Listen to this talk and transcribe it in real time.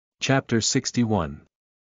Chapter 61.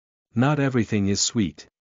 Not Everything is Sweet.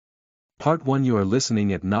 Part 1. You are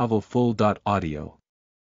listening at novelfull.audio.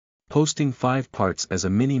 Posting 5 parts as a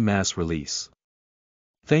mini mass release.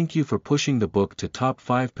 Thank you for pushing the book to top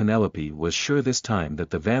 5. Penelope was sure this time that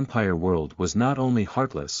the vampire world was not only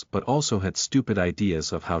heartless but also had stupid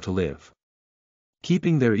ideas of how to live.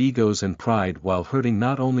 Keeping their egos and pride while hurting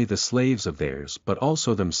not only the slaves of theirs but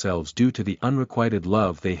also themselves due to the unrequited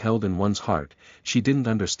love they held in one's heart. She didn't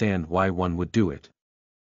understand why one would do it.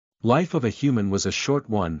 Life of a human was a short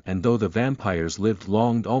one, and though the vampires lived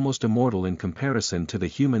long, almost immortal in comparison to the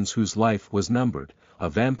humans whose life was numbered, a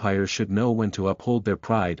vampire should know when to uphold their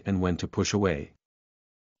pride and when to push away.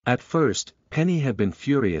 At first, Penny had been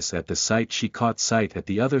furious at the sight she caught sight at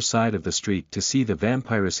the other side of the street to see the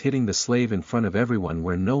vampiress hitting the slave in front of everyone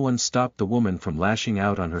where no one stopped the woman from lashing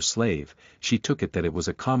out on her slave. She took it that it was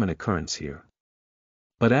a common occurrence here.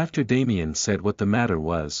 But after Damien said what the matter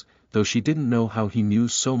was, though she didn't know how he knew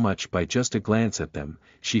so much by just a glance at them,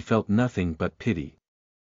 she felt nothing but pity.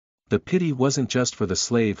 The pity wasn't just for the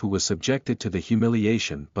slave who was subjected to the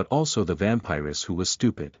humiliation but also the vampiress who was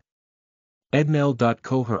stupid.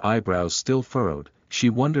 Ednell.co. Her eyebrows still furrowed, she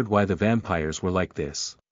wondered why the vampires were like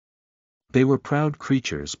this. They were proud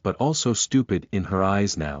creatures but also stupid in her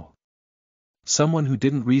eyes now. Someone who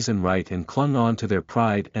didn't reason right and clung on to their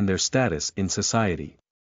pride and their status in society.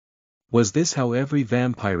 Was this how every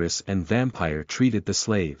vampiress and vampire treated the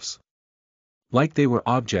slaves? Like they were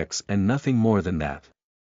objects and nothing more than that.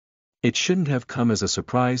 It shouldn't have come as a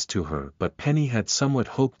surprise to her, but Penny had somewhat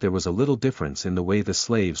hoped there was a little difference in the way the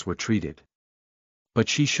slaves were treated. But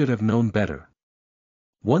she should have known better.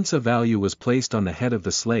 Once a value was placed on the head of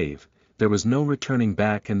the slave, there was no returning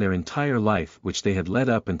back, and their entire life which they had led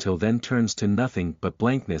up until then turns to nothing but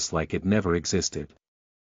blankness, like it never existed.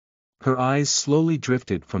 Her eyes slowly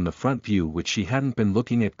drifted from the front view which she hadn't been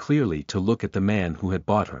looking at clearly to look at the man who had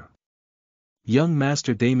bought her. Young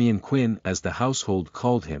Master Damien Quinn, as the household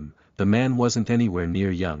called him. The man wasn't anywhere near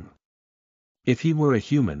young. If he were a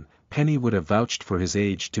human, Penny would have vouched for his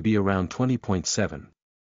age to be around 20.7.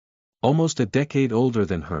 Almost a decade older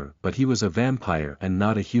than her, but he was a vampire and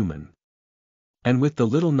not a human. And with the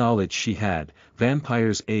little knowledge she had,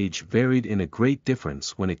 vampires' age varied in a great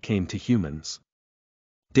difference when it came to humans.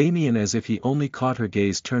 Damien, as if he only caught her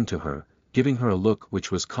gaze, turned to her, giving her a look which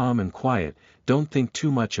was calm and quiet. Don't think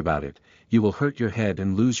too much about it, you will hurt your head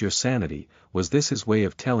and lose your sanity. Was this his way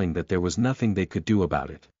of telling that there was nothing they could do about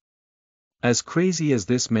it? As crazy as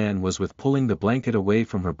this man was with pulling the blanket away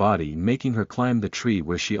from her body, making her climb the tree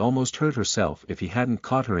where she almost hurt herself if he hadn't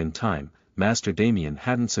caught her in time, Master Damien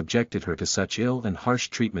hadn't subjected her to such ill and harsh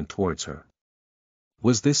treatment towards her.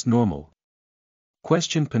 Was this normal?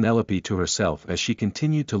 Questioned Penelope to herself as she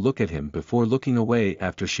continued to look at him before looking away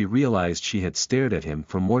after she realized she had stared at him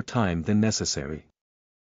for more time than necessary.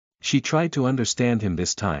 She tried to understand him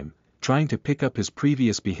this time, trying to pick up his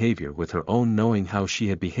previous behavior with her own, knowing how she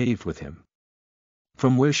had behaved with him.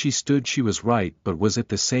 From where she stood she was right, but was it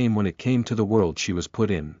the same when it came to the world she was put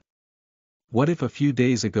in? What if a few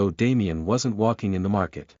days ago Damien wasn't walking in the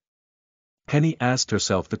market? Penny asked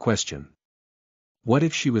herself the question. What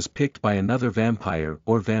if she was picked by another vampire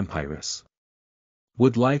or vampiress?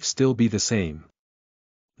 Would life still be the same?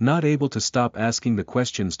 Not able to stop asking the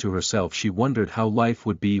questions to herself, she wondered how life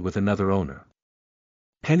would be with another owner.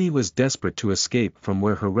 Penny was desperate to escape from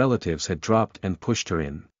where her relatives had dropped and pushed her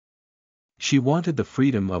in. She wanted the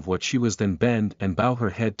freedom of what she was, then bend and bow her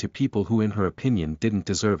head to people who in her opinion didn't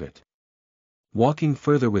deserve it. Walking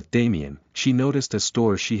further with Damien, she noticed a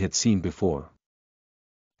store she had seen before.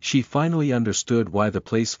 She finally understood why the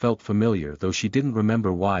place felt familiar, though she didn't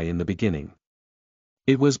remember why in the beginning.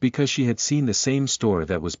 It was because she had seen the same store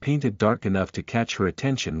that was painted dark enough to catch her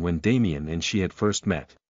attention when Damien and she had first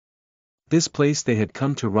met. This place they had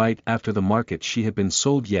come to right after the market she had been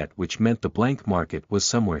sold, yet which meant the blank market was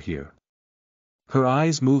somewhere here. Her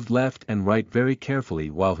eyes moved left and right very carefully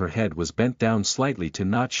while her head was bent down slightly to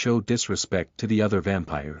not show disrespect to the other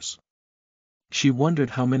vampires. She wondered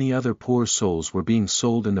how many other poor souls were being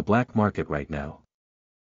sold in the black market right now.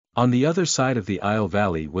 On the other side of the aisle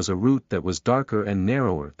valley was a route that was darker and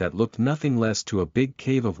narrower, that looked nothing less to a big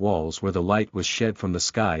cave of walls where the light was shed from the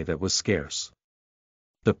sky that was scarce.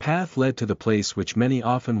 The path led to the place which many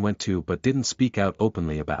often went to but didn't speak out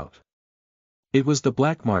openly about. It was the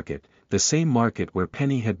black market, the same market where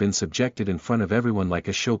Penny had been subjected in front of everyone like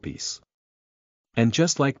a showpiece. And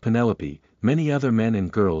just like Penelope, many other men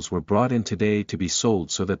and girls were brought in today to be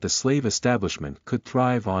sold so that the slave establishment could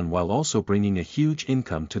thrive on, while also bringing a huge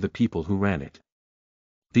income to the people who ran it.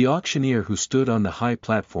 The auctioneer who stood on the high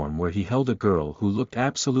platform where he held a girl who looked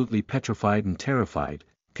absolutely petrified and terrified,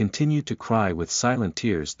 continued to cry with silent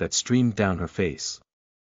tears that streamed down her face.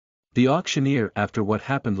 The auctioneer, after what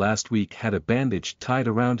happened last week, had a bandage tied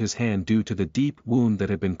around his hand due to the deep wound that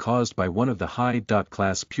had been caused by one of the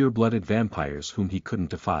high-class pure-blooded vampires whom he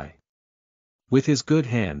couldn't defy. With his good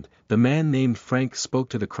hand, the man named Frank spoke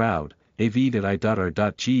to the crowd, AV.I.R.G.I.N.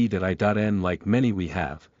 Like many we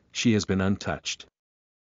have, she has been untouched.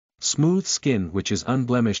 Smooth skin which is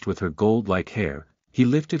unblemished with her gold-like hair, he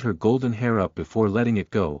lifted her golden hair up before letting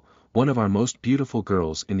it go, one of our most beautiful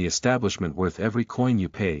girls in the establishment, worth every coin you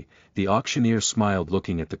pay, the auctioneer smiled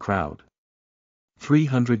looking at the crowd.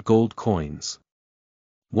 300 gold coins.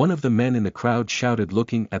 One of the men in the crowd shouted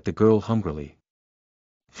looking at the girl hungrily.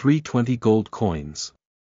 320 gold coins.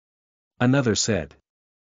 Another said.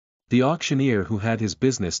 The auctioneer, who had his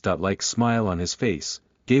business-like smile on his face,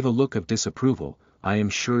 gave a look of disapproval. I am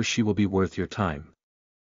sure she will be worth your time.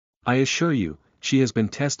 I assure you, she has been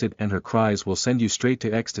tested and her cries will send you straight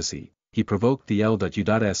to ecstasy, he provoked the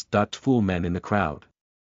L.U.S.fool men in the crowd.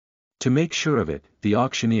 To make sure of it, the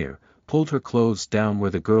auctioneer pulled her clothes down where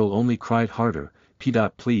the girl only cried harder,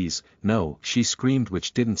 Please, no, she screamed,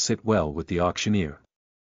 which didn't sit well with the auctioneer.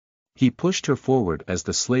 He pushed her forward as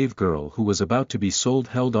the slave girl who was about to be sold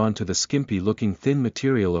held on to the skimpy-looking thin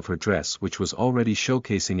material of her dress, which was already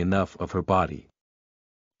showcasing enough of her body.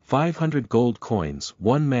 500 gold coins,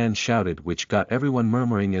 one man shouted, which got everyone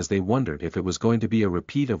murmuring as they wondered if it was going to be a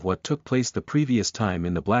repeat of what took place the previous time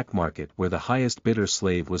in the black market where the highest bidder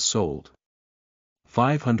slave was sold.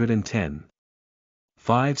 510.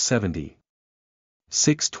 570.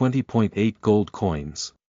 620.8 gold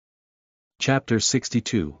coins. Chapter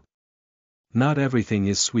 62. Not everything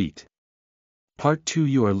is sweet. Part 2.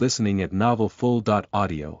 You are listening at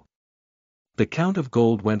novelfull.audio. The count of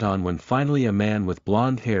gold went on when finally a man with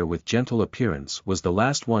blonde hair with gentle appearance was the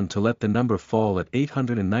last one to let the number fall at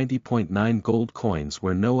 890.9 gold coins,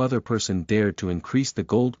 where no other person dared to increase the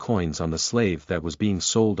gold coins on the slave that was being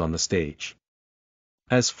sold on the stage.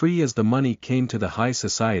 As free as the money came to the high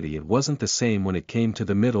society, it wasn't the same when it came to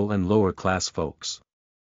the middle and lower class folks.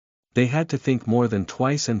 They had to think more than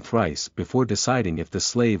twice and thrice before deciding if the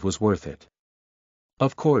slave was worth it.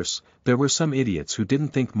 Of course, there were some idiots who didn't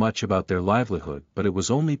think much about their livelihood, but it was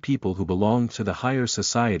only people who belonged to the higher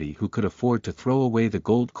society who could afford to throw away the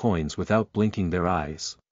gold coins without blinking their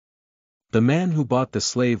eyes. The man who bought the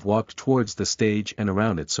slave walked towards the stage and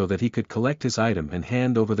around it so that he could collect his item and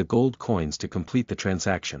hand over the gold coins to complete the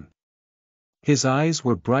transaction. His eyes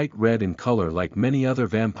were bright red in color like many other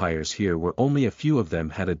vampires here, where only a few of them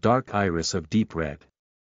had a dark iris of deep red.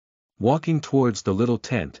 Walking towards the little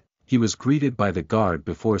tent, he was greeted by the guard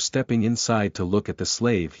before stepping inside to look at the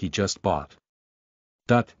slave he just bought.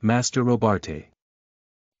 Master Robarte.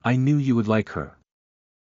 I knew you would like her.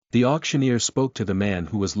 The auctioneer spoke to the man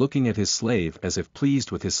who was looking at his slave as if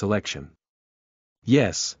pleased with his selection.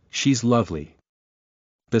 Yes, she's lovely.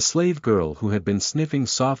 The slave girl, who had been sniffing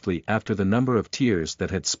softly after the number of tears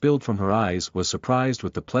that had spilled from her eyes, was surprised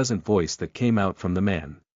with the pleasant voice that came out from the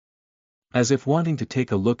man. As if wanting to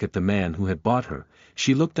take a look at the man who had bought her,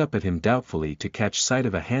 she looked up at him doubtfully to catch sight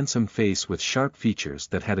of a handsome face with sharp features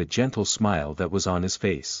that had a gentle smile that was on his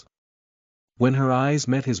face. When her eyes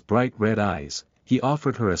met his bright red eyes, he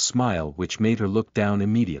offered her a smile which made her look down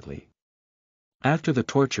immediately. After the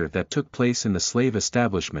torture that took place in the slave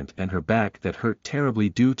establishment and her back that hurt terribly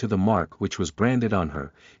due to the mark which was branded on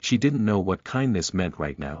her, she didn't know what kindness meant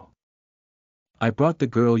right now. I brought the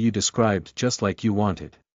girl you described just like you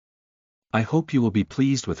wanted. I hope you will be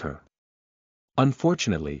pleased with her.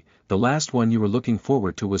 Unfortunately, the last one you were looking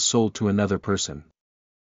forward to was sold to another person.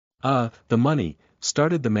 The money,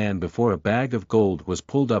 started the man before a bag of gold was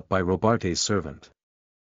pulled up by Robarte's servant.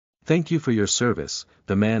 Thank you for your service,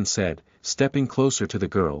 the man said, stepping closer to the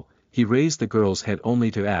girl. He raised the girl's head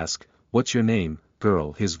only to ask, what's your name,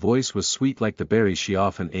 girl? His voice was sweet like the berries she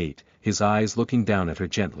often ate, his eyes looking down at her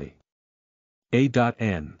gently.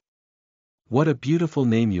 A.N. What a beautiful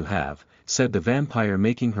name you have, said the vampire,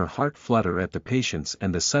 making her heart flutter at the patience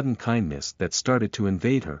and the sudden kindness that started to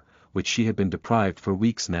invade her, which she had been deprived for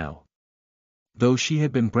weeks now. Though she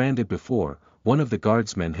had been branded before, one of the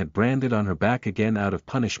guardsmen had branded on her back again out of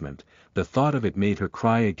punishment. The thought of it made her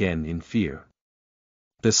cry again in fear.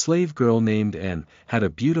 The slave girl named N had a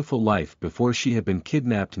beautiful life before she had been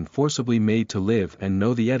kidnapped and forcibly made to live and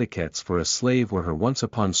know the etiquettes for a slave, where her once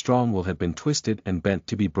upon strong will had been twisted and bent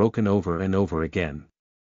to be broken over and over again.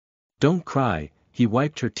 Don't cry, he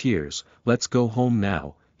wiped her tears. Let's go home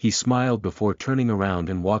now, he smiled before turning around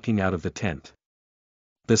and walking out of the tent.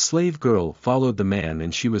 The slave girl followed the man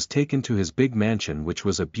and she was taken to his big mansion, which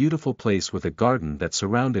was a beautiful place with a garden that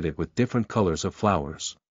surrounded it with different colors of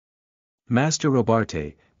flowers. Master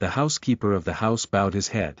Robarte, the housekeeper of the house bowed his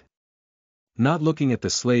head. Not looking at the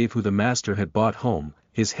slave who the master had brought home,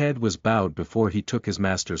 his head was bowed before he took his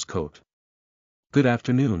master's coat. Good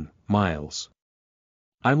afternoon, Miles.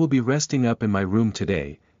 I will be resting up in my room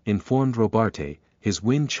today, informed Robarte, his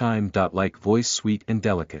wind-chime-like voice sweet and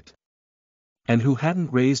delicate. And who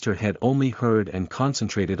hadn't raised her head only heard and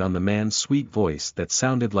concentrated on the man's sweet voice that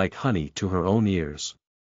sounded like honey to her own ears.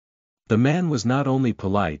 The man was not only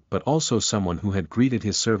polite but also someone who had greeted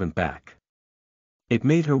his servant back. It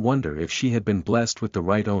made her wonder if she had been blessed with the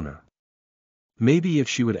right owner. Maybe if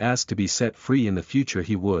she would ask to be set free in the future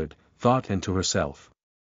he would, thought Anne to herself.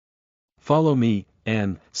 Follow me,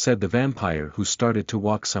 Anne, said the vampire who started to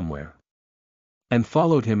walk somewhere. And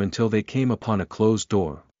followed him until they came upon a closed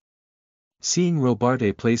door. Seeing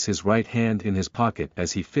Robarte place his right hand in his pocket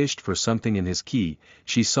as he fished for something in his key,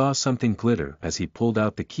 she saw something glitter as he pulled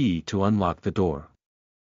out the key to unlock the door.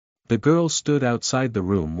 The girl stood outside the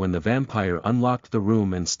room when the vampire unlocked the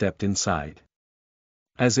room and stepped inside.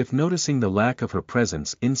 As if noticing the lack of her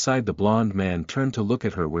presence inside, the blonde man turned to look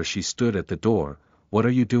at her where she stood at the door. What are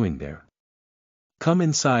you doing there? Come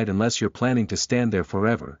inside unless you're planning to stand there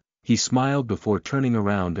forever. He smiled before turning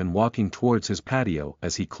around and walking towards his patio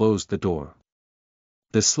as he closed the door.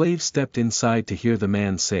 The slave stepped inside to hear the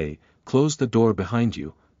man say, "Close the door behind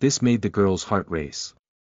you." This made the girl's heart race.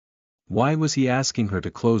 Why was he asking her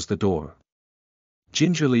to close the door?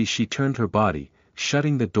 Gingerly she turned her body,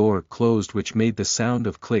 shutting the door closed, which made the sound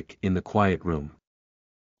of click in the quiet room.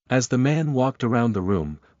 As the man walked around the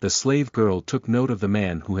room, the slave girl took note of the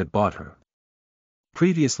man who had bought her.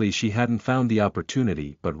 Previously she hadn't found the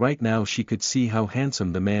opportunity, but right now she could see how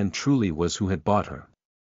handsome the man truly was who had bought her.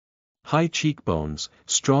 High cheekbones,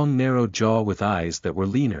 strong narrow jaw with eyes that were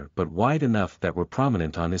leaner but wide enough that were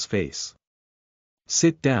prominent on his face.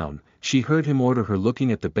 Sit down, she heard him order her, looking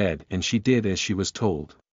at the bed, and she did as she was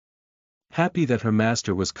told. Happy that her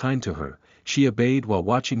master was kind to her, she obeyed while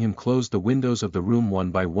watching him close the windows of the room one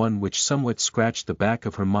by one, which somewhat scratched the back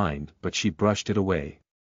of her mind, but she brushed it away.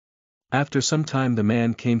 After some time the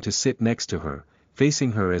man came to sit next to her,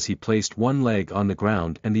 facing her as he placed one leg on the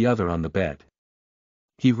ground and the other on the bed.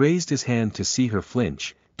 He raised his hand to see her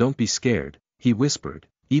flinch. Don't be scared, he whispered,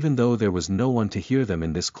 even though there was no one to hear them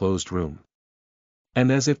in this closed room.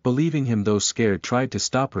 And as if believing him, though scared, tried to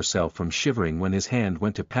stop herself from shivering when his hand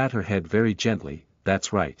went to pat her head very gently.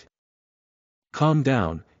 That's right. Calm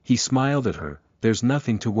down, he smiled at her, there's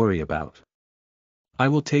nothing to worry about. I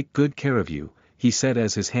will take good care of you, he said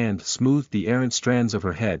as his hand smoothed the errant strands of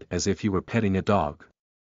her head as if he were petting a dog.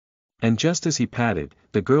 And just as he patted,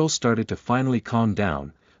 the girl started to finally calm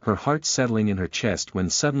down, her heart settling in her chest, when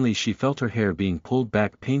suddenly she felt her hair being pulled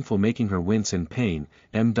back, painful, making her wince in pain.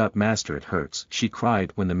 Master, it hurts, she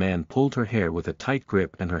cried when the man pulled her hair with a tight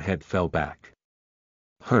grip and her head fell back.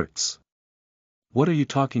 Hurts? What are you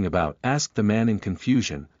talking about? Asked the man in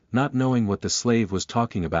confusion, not knowing what the slave was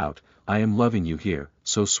talking about. I am loving you here,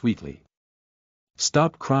 so sweetly.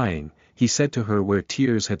 Stop crying, he said to her where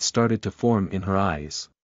tears had started to form in her eyes.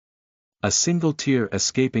 A single tear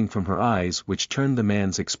escaping from her eyes, which turned the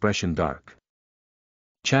man's expression dark.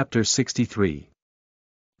 Chapter 63.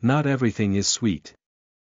 Not Everything is Sweet.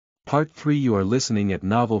 Part 3. You are listening at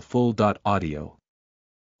novelfull.audio.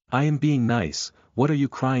 I am being nice, what are you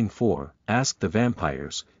crying for? Asked the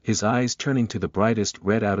vampires, his eyes turning to the brightest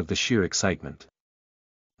red out of the sheer excitement.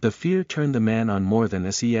 The fear turned the man on more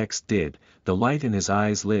than sex did, the light in his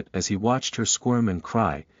eyes lit as he watched her squirm and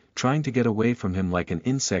cry, trying to get away from him like an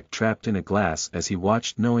insect trapped in a glass as he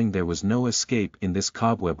watched, knowing there was no escape in this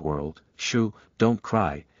cobweb world. Shoo, don't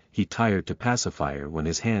cry, he tired to pacify her when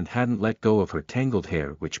his hand hadn't let go of her tangled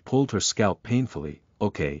hair which pulled her scalp painfully.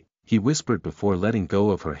 Okay, he whispered before letting go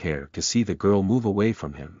of her hair to see the girl move away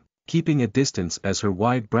from him, keeping a distance as her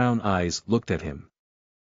wide brown eyes looked at him.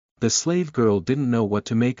 The slave girl didn't know what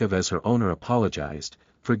to make of as her owner apologized.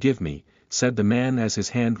 Forgive me, said the man as his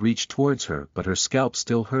hand reached towards her, but her scalp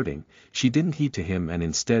still hurting, she didn't heed to him and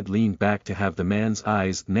instead leaned back to have the man's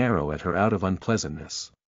eyes narrow at her out of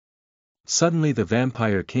unpleasantness. Suddenly the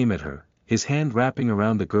vampire came at her, his hand wrapping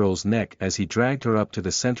around the girl's neck as he dragged her up to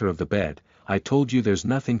the center of the bed. I told you there's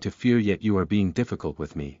nothing to fear, yet you are being difficult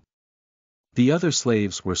with me. The other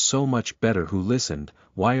slaves were so much better who listened.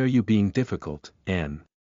 Why are you being difficult, Anne?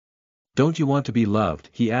 Don't you want to be loved?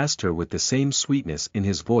 He asked her with the same sweetness in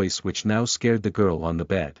his voice which now scared the girl on the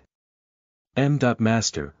bed.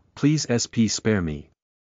 Master, please spare me.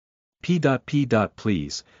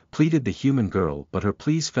 Please, pleaded the human girl, but her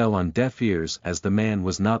pleas fell on deaf ears as the man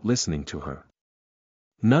was not listening to her.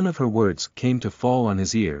 None of her words came to fall on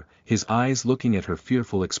his ear, his eyes looking at her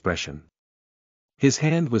fearful expression. His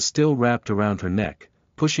hand was still wrapped around her neck,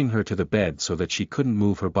 pushing her to the bed so that she couldn't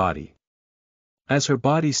move her body. As her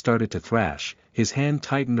body started to thrash, his hand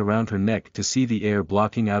tightened around her neck to see the air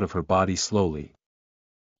blocking out of her body slowly.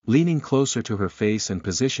 Leaning closer to her face and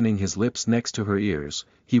positioning his lips next to her ears,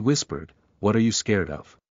 he whispered, "What are you scared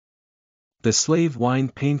of?" The slave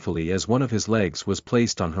whined painfully as one of his legs was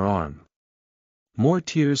placed on her arm. More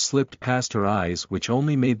tears slipped past her eyes, which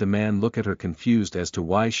only made the man look at her confused as to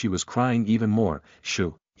why she was crying even more.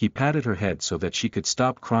 "Shoo." He patted her head so that she could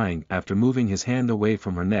stop crying after moving his hand away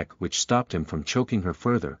from her neck, which stopped him from choking her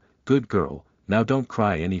further. "Good girl, now don't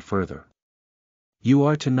cry any further. You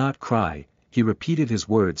are to not cry." He repeated his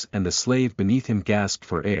words and the slave beneath him gasped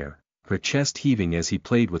for air, her chest heaving as he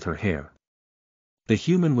played with her hair. The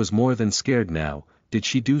human was more than scared now. Did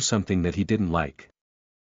she do something that he didn't like?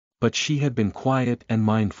 But she had been quiet and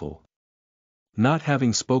mindful, not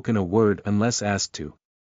having spoken a word unless asked to.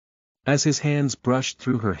 As his hands brushed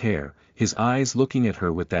through her hair, his eyes looking at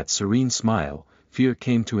her with that serene smile, fear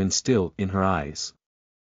came to instill in her eyes.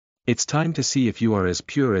 "It's time to see if you are as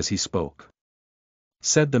pure as he spoke,"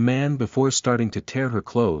 said the man before starting to tear her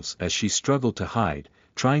clothes as she struggled to hide,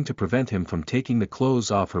 trying to prevent him from taking the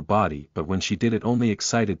clothes off her body, but when she did it only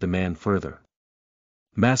excited the man further.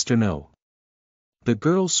 "Master, no." The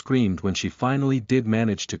girl screamed when she finally did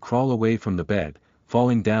manage to crawl away from the bed.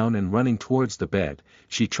 Falling down and running towards the bed,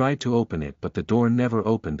 she tried to open it but the door never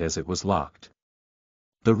opened as it was locked.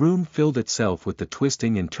 The room filled itself with the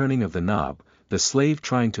twisting and turning of the knob, the slave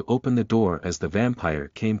trying to open the door as the vampire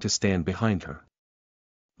came to stand behind her.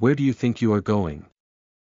 "Where do you think you are going?"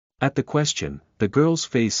 At the question, the girl's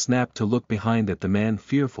face snapped to look behind at the man,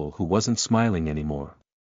 fearful, who wasn't smiling anymore.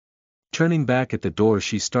 Turning back at the door,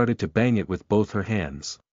 she started to bang it with both her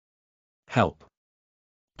hands. "Help!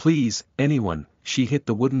 Please, anyone!" She hit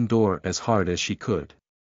the wooden door as hard as she could.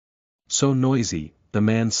 "So noisy," the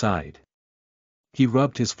man sighed. He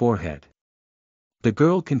rubbed his forehead. The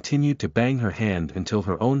girl continued to bang her hand until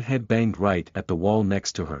her own head banged right at the wall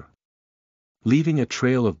next to her, leaving a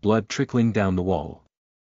trail of blood trickling down the wall.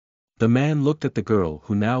 The man looked at the girl,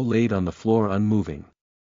 who now laid on the floor unmoving.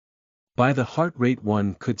 By the heart rate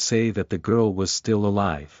one could say that the girl was still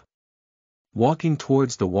alive. Walking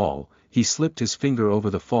towards the wall, he slipped his finger over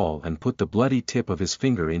the fall and put the bloody tip of his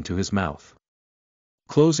finger into his mouth.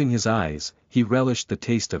 Closing his eyes, he relished the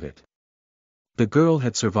taste of it. The girl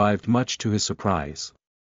had survived, much to his surprise.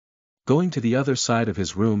 Going to the other side of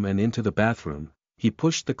his room and into the bathroom, he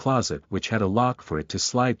pushed the closet, which had a lock for it to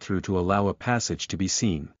slide through to allow a passage to be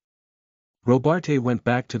seen. Robarte went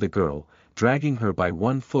back to the girl, dragging her by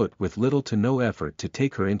one foot with little to no effort to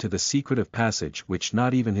take her into the secretive passage which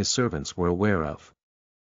not even his servants were aware of.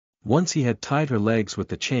 Once he had tied her legs with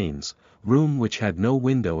the chains, room which had no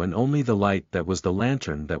window and only the light that was the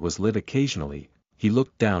lantern that was lit occasionally, he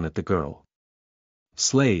looked down at the girl.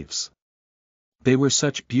 Slaves. They were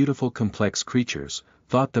such beautiful complex creatures,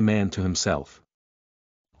 thought the man to himself.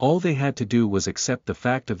 All they had to do was accept the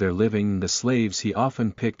fact of their living. The slaves he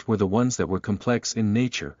often picked were the ones that were complex in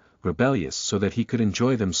nature, rebellious, so that he could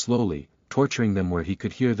enjoy them slowly, torturing them where he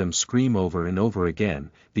could hear them scream over and over again,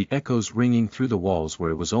 the echoes ringing through the walls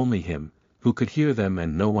where it was only him who could hear them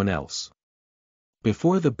and no one else.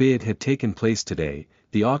 Before the bid had taken place today,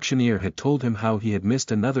 the auctioneer had told him how he had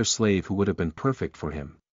missed another slave who would have been perfect for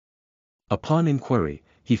him. Upon inquiry,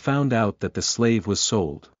 he found out that the slave was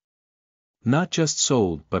sold. Not just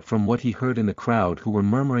sold, but from what he heard in the crowd who were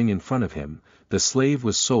murmuring in front of him, the slave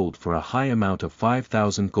was sold for a high amount of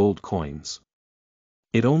 5,000 gold coins.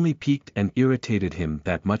 It only piqued and irritated him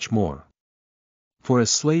that much more. For a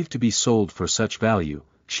slave to be sold for such value,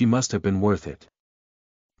 she must have been worth it.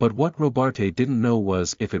 But what Robarte didn't know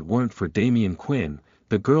was, if it weren't for Damien Quinn,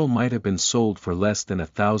 the girl might have been sold for less than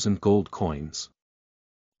 1,000 gold coins.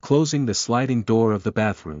 Closing the sliding door of the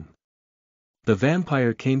bathroom, the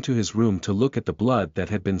vampire came to his room to look at the blood that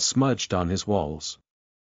had been smudged on his walls,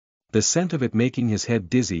 the scent of it making his head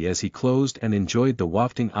dizzy as he closed and enjoyed the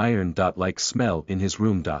wafting iron-like smell in his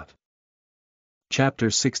room.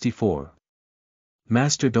 Chapter 64.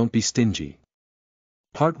 Master, don't be stingy.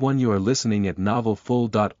 Part 1. You are listening at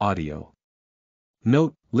novelfull.audio.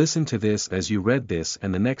 Note: listen to this as you read this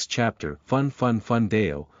and the next chapter. Fun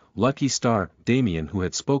Deo. Lucky star. Damien, who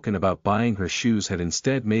had spoken about buying her shoes, had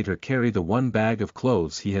instead made her carry the one bag of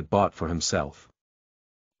clothes he had bought for himself.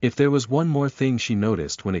 If there was one more thing she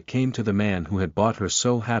noticed when it came to the man who had bought her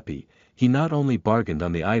so happy, he not only bargained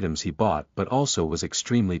on the items he bought but also was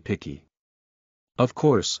extremely picky. Of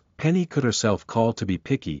course, Penny could herself call to be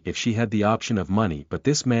picky if she had the option of money, but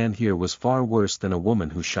this man here was far worse than a woman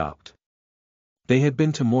who shopped. They had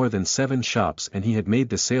been to more than 7 shops and he had made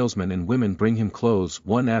the salesmen and women bring him clothes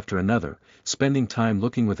one after another, spending time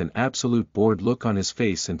looking with an absolute bored look on his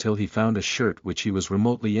face until he found a shirt which he was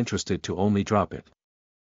remotely interested to only drop it.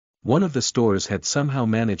 One of the stores had somehow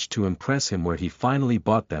managed to impress him where he finally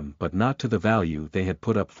bought them but not to the value they had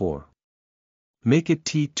put up for. "Make it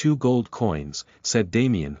 2 gold coins," said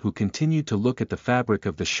Damien, who continued to look at the fabric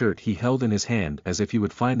of the shirt he held in his hand as if he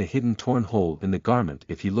would find a hidden torn hole in the garment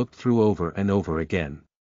if he looked through over and over again.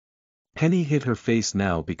 Penny hid her face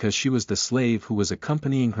now because she was the slave who was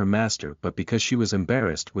accompanying her master but because she was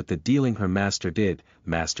embarrassed with the dealing her master did.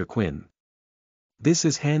 "Master Quinn. This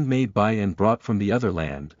is handmade by and brought from the other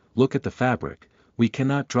land, look at the fabric, we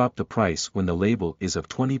cannot drop the price when the label is of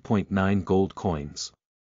 20.9 gold coins.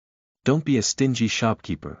 Don't be a stingy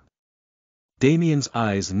shopkeeper." Damien's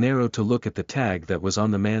eyes narrowed to look at the tag that was on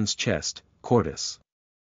the man's chest, Cordis.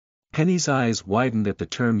 Penny's eyes widened at the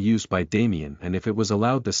term used by Damien, and if it was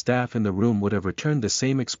allowed the staff in the room would have returned the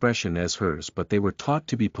same expression as hers, but they were taught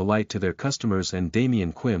to be polite to their customers and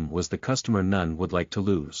Damien Quinn was the customer none would like to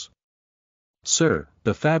lose. "Sir,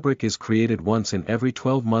 the fabric is created once in every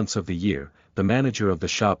 12 months of the year," the manager of the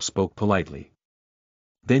shop spoke politely.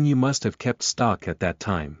 "Then you must have kept stock at that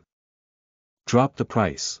time. Drop the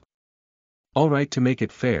price. All right, to make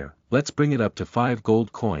it fair, let's bring it up to 5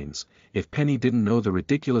 gold coins." If Penny didn't know the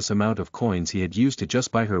ridiculous amount of coins he had used to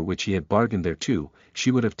just buy her which he had bargained thereto,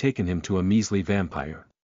 she would have taken him to a measly vampire.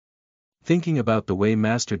 Thinking about the way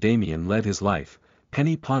Master Damien led his life,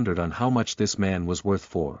 Penny pondered on how much this man was worth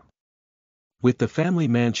for. With the family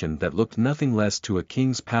mansion that looked nothing less to a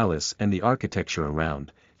king's palace and the architecture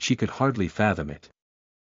around, she could hardly fathom it.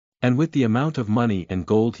 And with the amount of money and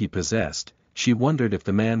gold he possessed, she wondered if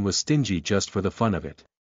the man was stingy just for the fun of it.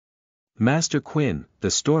 Master Quinn,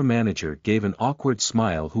 the store manager, gave an awkward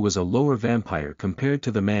smile, who was a lower vampire compared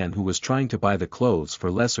to the man who was trying to buy the clothes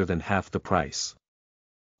for lesser than half the price.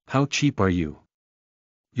 "How cheap are you?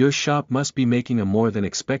 Your shop must be making a more than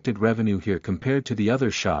expected revenue here compared to the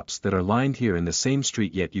other shops that are lined here in the same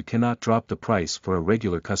street, yet you cannot drop the price for a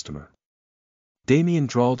regular customer." Damien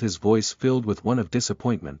drawled, his voice filled with one of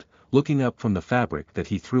disappointment, looking up from the fabric that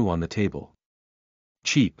he threw on the table.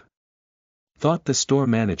 "Cheap?" thought the store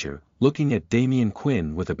manager, looking at Damien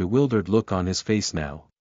Quinn with a bewildered look on his face now.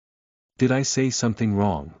 "Did I say something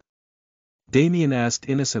wrong?" Damien asked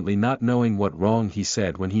innocently, not knowing what wrong he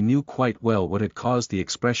said when he knew quite well what had caused the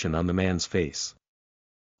expression on the man's face.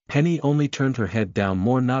 Penny only turned her head down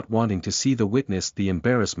more, not wanting to see the witness the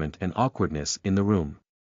embarrassment and awkwardness in the room.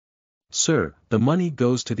 "Sir, the money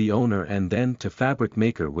goes to the owner and then to fabric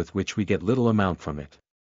maker, with which we get little amount from it."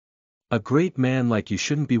 "A great man like you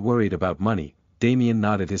shouldn't be worried about money," Damien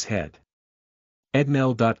nodded his head.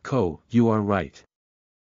 "Ednell.co, you are right.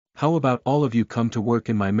 How about all of you come to work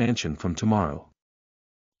in my mansion from tomorrow?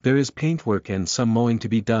 There is paintwork and some mowing to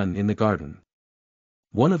be done in the garden.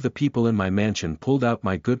 One of the people in my mansion pulled out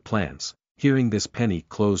my good plants." Hearing this, Penny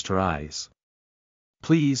closed her eyes.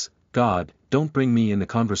 "Please, God, don't bring me in the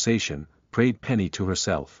conversation," prayed Penny to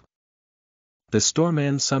herself. The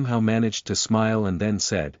storeman somehow managed to smile and then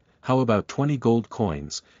said, "How about 20 gold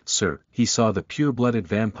coins, sir?" He saw the pure-blooded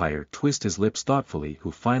vampire twist his lips thoughtfully,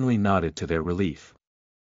 who finally nodded to their relief.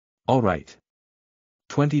 "All right.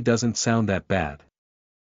 20 doesn't sound that bad.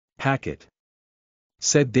 Pack it,"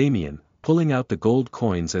 said Damien, pulling out the gold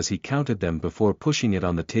coins as he counted them before pushing it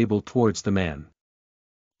on the table towards the man.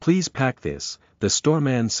 "Please pack this," the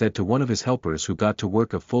storeman said to one of his helpers, who got to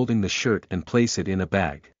work of folding the shirt and place it in a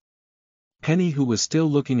bag. Penny, who was still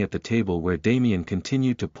looking at the table where Damien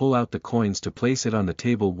continued to pull out the coins to place it on the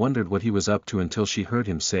table, wondered what he was up to until she heard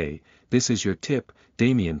him say, "This is your tip."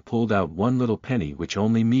 Damien pulled out one little penny which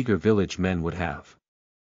only meager village men would have.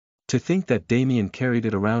 To think that Damien carried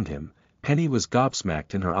it around him, Penny was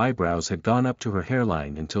gobsmacked and her eyebrows had gone up to her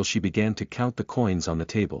hairline until she began to count the coins on the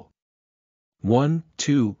table. 1,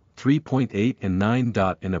 2, 3.8 and 9.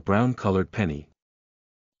 In a brown-colored penny.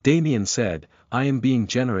 Damien said, "I am being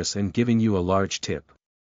generous and giving you a large tip.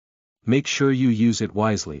 Make sure you use it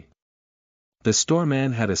wisely." The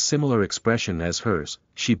storeman had a similar expression as hers.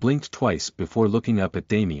 She blinked twice before looking up at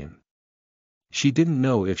Damien. She didn't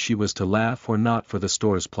know if she was to laugh or not for the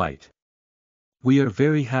store's plight. "We are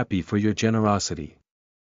very happy for your generosity.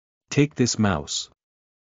 Take this mouse."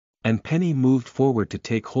 And Penny moved forward to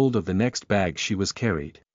take hold of the next bag she was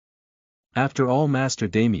carried. After all, Master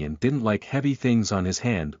Damien didn't like heavy things on his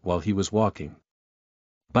hand while he was walking.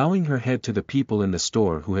 Bowing her head to the people in the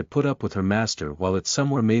store who had put up with her master while it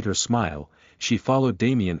somewhere made her smile, she followed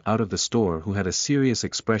Damien out of the store, who had a serious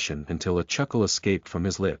expression until a chuckle escaped from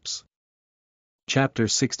his lips. Chapter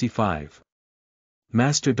 65.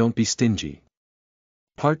 Master, don't be stingy.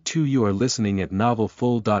 Part 2. You are listening at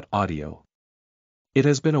novelfull.audio. It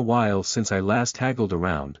has been a while since I last haggled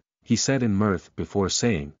around, he said in mirth before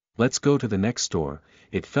saying, let's go to the next store.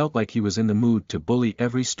 It felt like he was in the mood to bully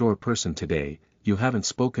every store person today. You haven't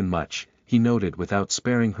spoken much, he noted without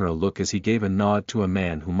sparing her a look as he gave a nod to a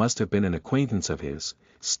man who must have been an acquaintance of his,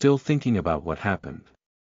 still thinking about what happened.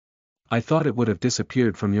 I thought it would have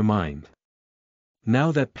disappeared from your mind.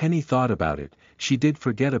 Now that Penny thought about it, she did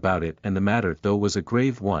forget about it, and the matter though was a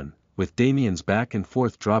grave one, with Damien's back and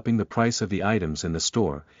forth dropping the price of the items in the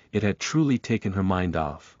store, it had truly taken her mind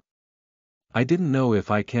off. I didn't know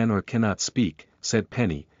if I can or cannot speak, said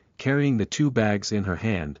Penny, carrying the 2 bags in her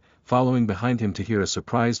hand, following behind him to hear a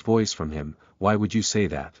surprised voice from him. Why would you say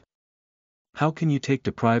that? How can you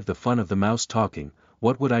deprive the fun of the mouse talking?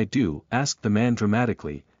 What would I do? Asked the man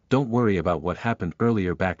dramatically. Don't worry about what happened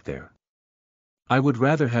earlier back there. I would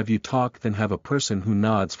rather have you talk than have a person who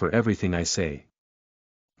nods for everything I say.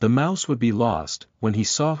 The mouse would be lost. When he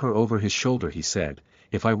saw her over his shoulder he said,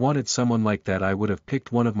 if I wanted someone like that I would have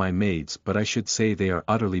picked one of my maids, but I should say they are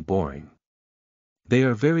utterly boring. They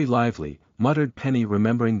are very lively, muttered Penny,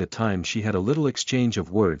 remembering the time she had a little exchange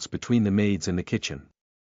of words between the maids in the kitchen.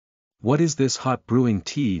 What is this hot brewing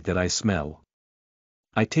tea that I smell?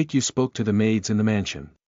 I take you spoke to the maids in the mansion.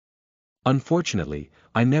 Unfortunately,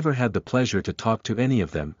 I never had the pleasure to talk to any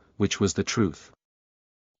of them, which was the truth.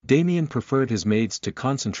 Damien preferred his maids to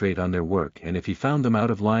concentrate on their work, and if he found them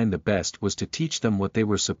out of line the best was to teach them what they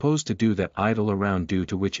were supposed to do, that idle around do,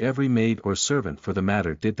 to which every maid or servant for the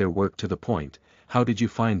matter did their work to the point. How did you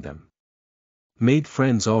find them? Made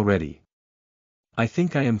friends already? I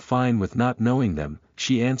think I am fine with not knowing them,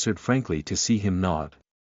 she answered frankly to see him nod.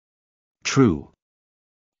 True.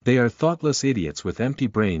 They are thoughtless idiots with empty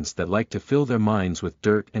brains that like to fill their minds with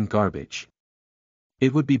dirt and garbage.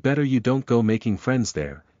 It would be better you don't go making friends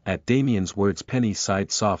there. At Damien's words Penny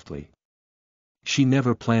sighed softly. She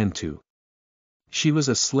never planned to. She was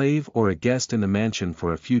a slave or a guest in the mansion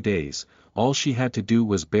for a few days, all she had to do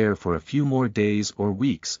was bear for a few more days or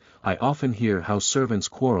weeks. I often hear how servants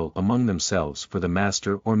quarrel among themselves for the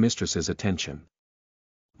master or mistress's attention.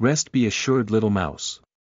 Rest be assured, little mouse.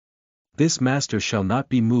 This master shall not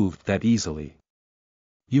be moved that easily.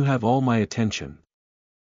 You have all my attention.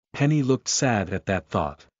 Penny looked sad at that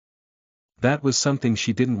thought. That was something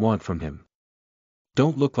she didn't want from him.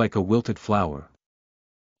 Don't look like a wilted flower.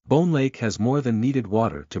 Bone Lake has more than needed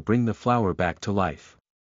water to bring the flower back to life.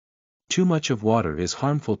 Too much of water is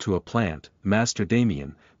harmful to a plant, Master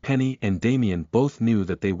Damien. Penny and Damien both knew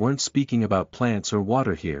that they weren't speaking about plants or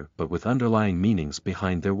water here, but with underlying meanings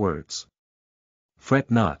behind their words.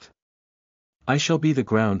 Fret not. I shall be the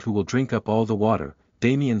ground who will drink up all the water.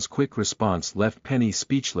 Damien's quick response left Penny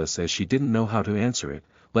speechless, as she didn't know how to answer it.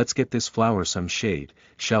 Let's get this flower some shade,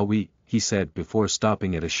 shall we? He said before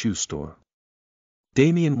stopping at a shoe store.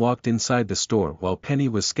 Damien walked inside the store while Penny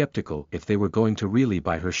was skeptical if they were going to really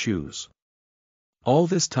buy her shoes. All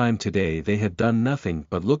this time today they had done nothing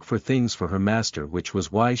but look for things for her master, which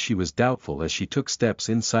was why she was doubtful as she took steps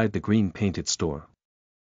inside the green-painted store.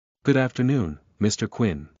 Good afternoon, Mr.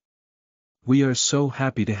 Quinn. We are so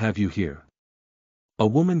happy to have you here. A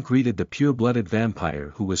woman greeted the pure-blooded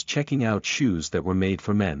vampire who was checking out shoes that were made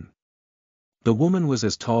for men. The woman was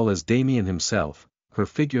as tall as Damien himself, her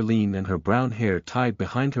figure lean and her brown hair tied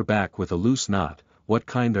behind her back with a loose knot. What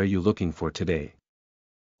kind are you looking for today?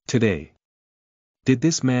 Today? Did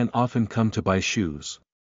this man often come to buy shoes?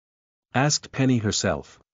 Asked Penny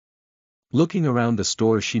herself. Looking around the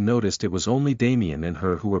store she noticed it was only Damien and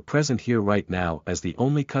her who were present here right now as the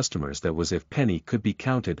only customers. That was if Penny could be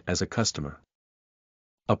counted as a customer.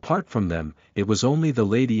 Apart from them, it was only the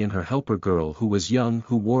lady and her helper girl, who was young,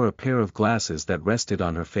 who wore a pair of glasses that rested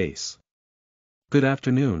on her face. Good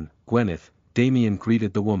afternoon, Gwyneth, Damien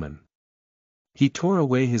greeted the woman. He tore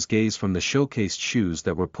away his gaze from the showcased shoes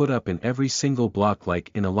that were put up in every single block like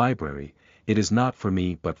in a library. It is not for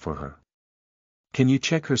me but for her. Can you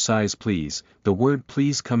check her size please? The word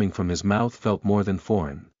please coming from his mouth felt more than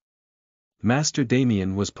foreign. Master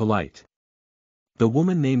Damien was polite. The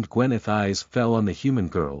woman named Gwyneth eyes fell on the human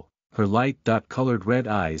girl, her light-colored red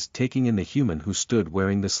eyes taking in the human who stood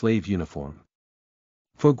wearing the slave uniform.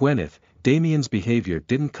 For Gwyneth, Damien's behavior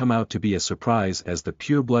didn't come out to be a surprise, as the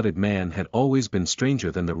pure-blooded man had always been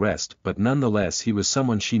stranger than the rest, but nonetheless he was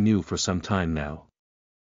someone she knew for some time now.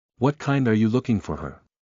 What kind are you looking for her?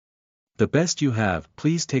 The best you have.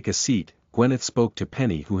 Please take a seat, Gwyneth spoke to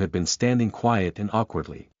Penny, who had been standing quiet and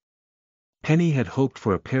awkwardly. Penny had hoped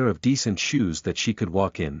for a pair of decent shoes that she could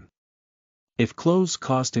walk in. If clothes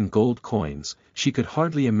cost in gold coins, she could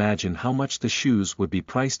hardly imagine how much the shoes would be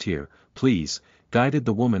priced here. Please, guided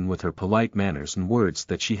the woman with her polite manners and words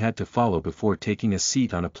that she had to follow before taking a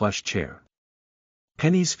seat on a plush chair.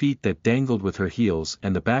 Penny's feet that dangled with her heels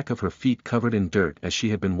and the back of her feet covered in dirt as she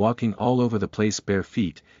had been walking all over the place bare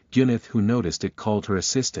feet. Gwyneth, who noticed it, called her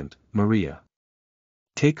assistant, Maria.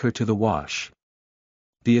 "Take her to the wash."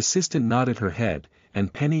 The assistant nodded her head,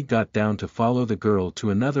 and Penny got down to follow the girl to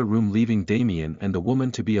another room, leaving Damien and the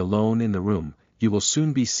woman to be alone in the room. "You will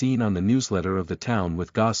soon be seen on the newsletter of the town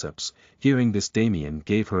with gossips." Hearing this, Damien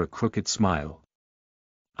gave her a crooked smile.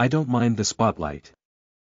 "I don't mind the spotlight."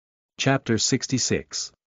 Chapter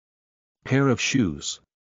 66. Pair of Shoes.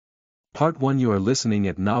 Part 1. You are listening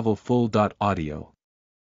at novelfull.audio.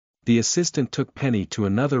 The assistant took Penny to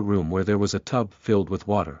another room where there was a tub filled with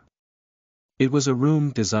water. It was a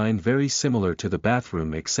room designed very similar to the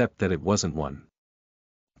bathroom, except that it wasn't one.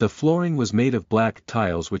 The flooring was made of black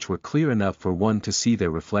tiles which were clear enough for one to see their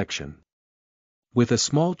reflection. With a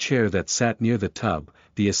small chair that sat near the tub,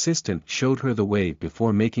 the assistant showed her the way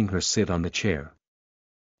before making her sit on the chair.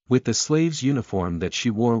 With the slave's uniform that she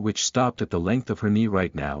wore, which stopped at the length of her knee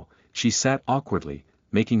right now, she sat awkwardly,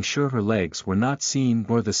 making sure her legs were not seen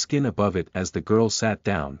nor the skin above it as the girl sat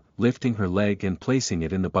down, lifting her leg and placing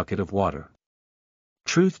it in the bucket of water.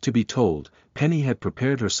 Truth to be told, Penny had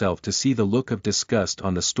prepared herself to see the look of disgust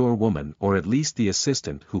on the store woman, or at least the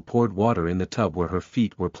assistant who poured water in the tub where her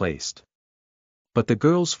feet were placed. But the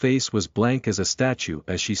girl's face was blank as a statue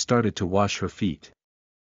as she started to wash her feet.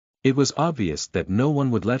 It was obvious that no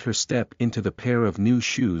one would let her step into the pair of new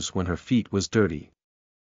shoes when her feet was dirty.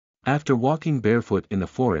 After walking barefoot in the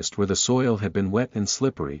forest where the soil had been wet and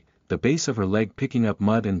slippery, the base of her leg picking up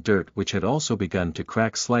mud and dirt which had also begun to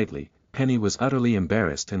crack slightly, Penny was utterly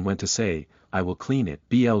embarrassed and went to say, "I will clean it."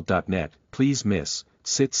 BL.net, "Please miss,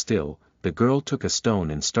 sit still." The girl took a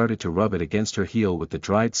stone and started to rub it against her heel with the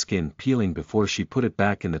dried skin peeling before she put it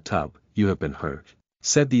back in the tub. "You have been hurt,"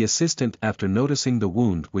 said the assistant after noticing the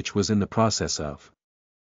wound which was in the process of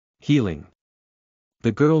healing.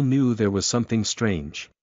 The girl knew there was something strange.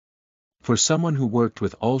 For someone who worked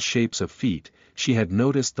with all shapes of feet, she had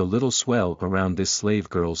noticed the little swell around this slave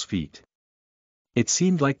girl's feet. It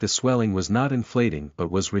seemed like the swelling was not inflating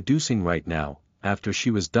but was reducing right now. After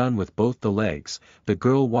she was done with both the legs, the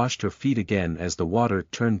girl washed her feet again as the water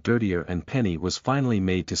turned dirtier and Penny was finally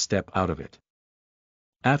made to step out of it.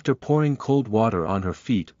 After pouring cold water on her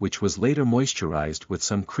feet, which was later moisturized with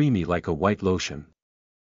some creamy like a white lotion.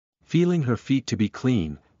 Feeling her feet to be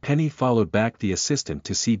clean, Penny followed back the assistant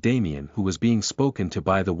to see Damien, who was being spoken to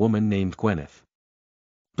by the woman named Gwyneth.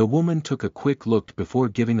 The woman took a quick look before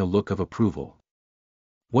giving a look of approval.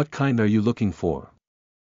 "What kind are you looking for?"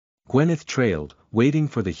 Gwyneth trailed, waiting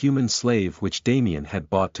for the human slave which Damien had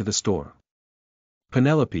bought to the store.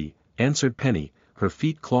 "Penelope," answered Penny, her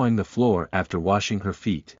feet clawing the floor after washing her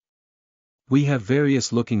feet. "We have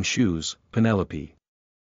various looking shoes, Penelope."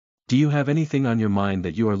 "Do you have anything on your mind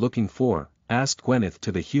that you are looking for?" asked Gwyneth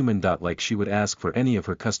to the human. Like she would ask for any of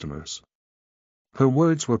her customers. Her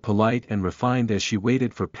words were polite and refined as she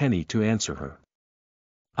waited for Penny to answer her.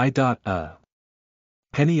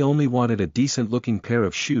 Penny only wanted a decent-looking pair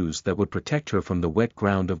of shoes that would protect her from the wet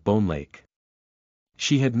ground of Bone Lake.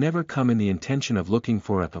 She had never come in the intention of looking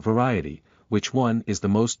for a variety. "Which one is the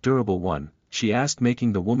most durable one?" she asked,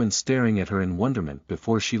 making the woman staring at her in wonderment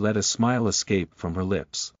before she let a smile escape from her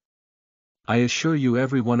lips. "I assure you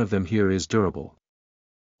every one of them here is durable.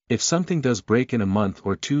 If something does break in a month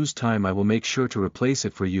or two's time I will make sure to replace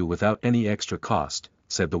it for you without any extra cost,"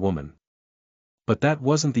 said the woman. But that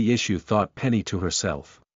wasn't the issue, thought Penny to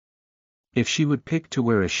herself. If she would pick to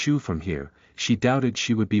wear a shoe from here, she doubted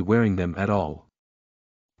she would be wearing them at all.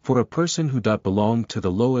 For a person who belonged to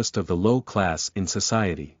the lowest of the low class in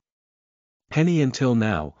society. Penny until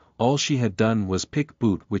now, all she had done was pick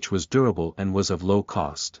boot which was durable and was of low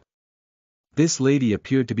cost. This lady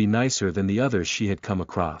appeared to be nicer than the others she had come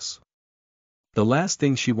across. The last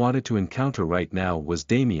thing she wanted to encounter right now was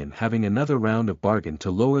Damien having another round of bargain to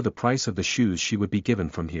lower the price of the shoes she would be given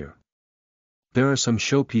from here. "There are some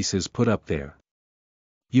showpieces put up there.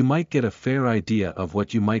 You might get a fair idea of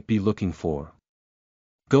what you might be looking for."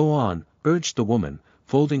 "Go on," urged the woman,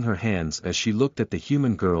 folding her hands as she looked at the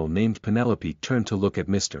human girl named Penelope turned to look at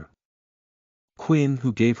Mr. Quinn,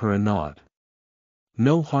 who gave her a nod.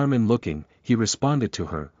 "No harm in looking," he responded to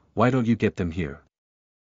her. "Why don't you get them here?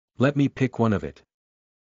 Let me pick one of it."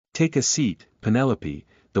 "Take a seat, Penelope,"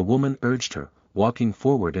 the woman urged her, walking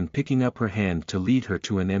forward and picking up her hand to lead her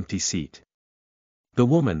to an empty seat. The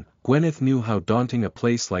woman, Gwyneth, knew how daunting a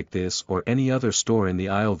place like this or any other store in the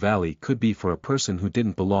Isle Valley could be for a person who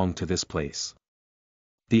didn't belong to this place.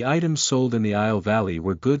 The items sold in the Isle Valley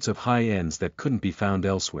were goods of high ends that couldn't be found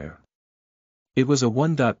elsewhere. It was a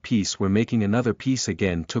one-dot piece where making another piece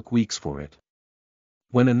again took weeks for it.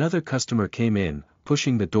 When another customer came in,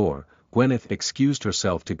 pushing the door, Gwyneth excused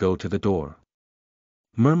herself to go to the door,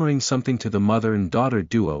 murmuring something to the mother and daughter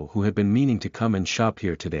duo who had been meaning to come and shop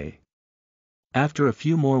here today. After a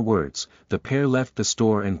few more words, the pair left the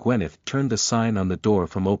store and Gwyneth turned the sign on the door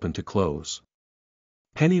from open to close.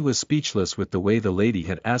 Penny was speechless with the way the lady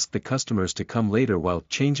had asked the customers to come later while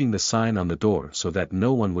changing the sign on the door so that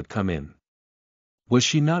no one would come in. Was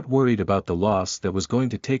she not worried about the loss that was going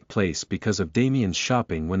to take place because of Damien's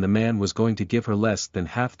shopping when the man was going to give her less than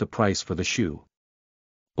half the price for the shoe?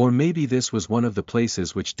 Or maybe this was one of the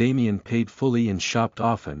places which Damien paid fully and shopped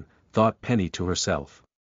often, thought Penny to herself.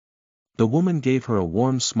 The woman gave her a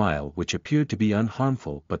warm smile which appeared to be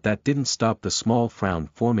unharmful, but that didn't stop the small frown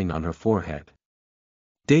forming on her forehead.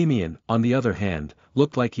 Damien, on the other hand,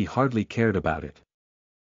 looked like he hardly cared about it.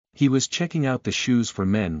 He was checking out the shoes for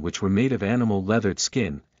men which were made of animal leathered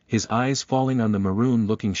skin, his eyes falling on the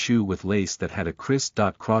maroon-looking shoe with lace that had a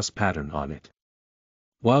criss-cross pattern on it.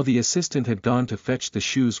 While the assistant had gone to fetch the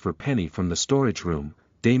shoes for Penny from the storage room,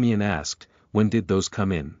 Damien asked, "When did those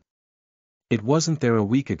come in?" "It wasn't there a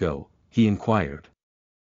week ago," he inquired,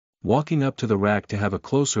 walking up to the rack to have a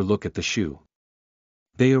closer look at the shoe.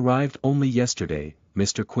 "They arrived only yesterday,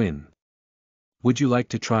 Mr. Quinn. Would you like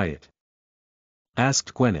to try it?"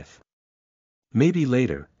 asked Gwyneth. "Maybe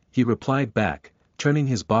later," he replied back, turning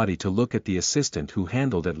his body to look at the assistant who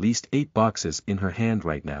handled at least 8 boxes in her hand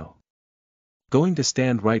right now. Going to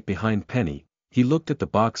stand right behind Penny, he looked at the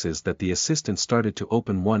boxes that the assistant started to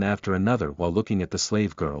open one after another while looking at the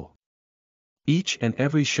slave girl. Each and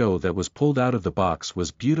every show that was pulled out of the box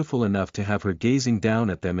was beautiful enough to have her gazing down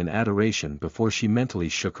at them in adoration before she mentally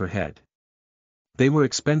shook her head. They were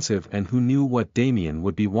expensive, and who knew what Damien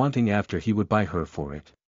would be wanting after he would buy her for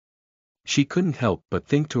it. She couldn't help but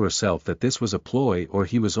think to herself that this was a ploy, or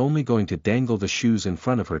he was only going to dangle the shoes in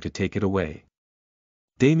front of her to take it away.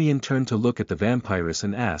 Damien turned to look at the vampiress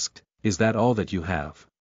and asked, "Is that all that you have?"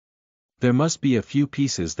 "There must be a few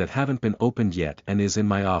pieces that haven't been opened yet and is in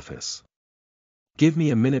my office." "Give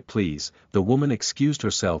me a minute please," the woman excused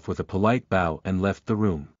herself with a polite bow and left the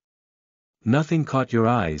room. "Nothing caught your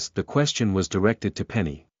eyes?" The question was directed to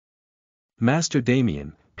Penny. "Master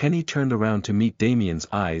Damien." Penny turned around to meet Damien's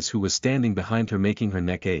eyes, who was standing behind her making her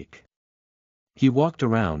neck ache. He walked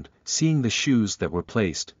around, seeing the shoes that were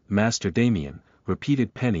placed. "Master Damien,"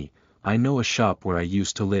 repeated Penny, "I know a shop where I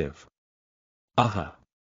used to live." "Aha!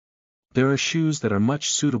 There are shoes that are much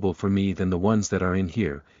suitable for me than the ones that are in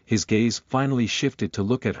here." His gaze finally shifted to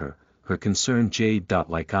look at her concerned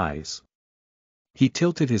jade-like eyes. He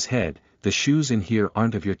tilted his head. "The shoes in here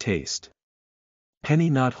aren't of your taste."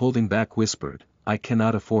 Penny, not holding back, whispered, "I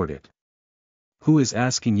cannot afford it." "Who is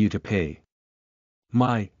asking you to pay?"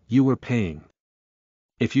 You were paying.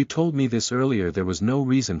 If you told me this earlier there was no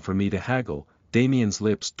reason for me to haggle." Damien's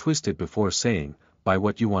lips twisted before saying, "Buy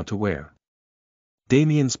what you want to wear.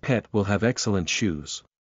 Damien's pet will have excellent shoes.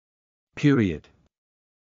 Period.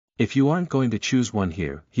 If you aren't going to choose one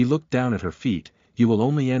here," he looked down at her feet, "you will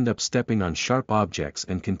only end up stepping on sharp objects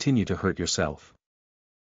and continue to hurt yourself."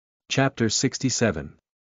 Chapter 67.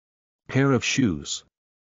 Pair of Shoes.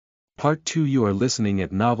 Part 2. You are listening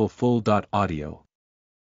at novelfull.audio.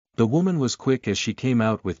 The woman was quick as she came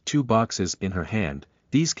out with 2 boxes in her hand.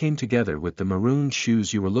 "These came together with the maroon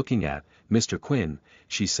shoes you were looking at, Mr. Quinn,"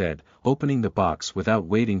 she said, opening the box without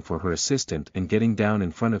waiting for her assistant and getting down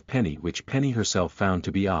in front of Penny, which Penny herself found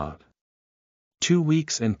to be odd. 2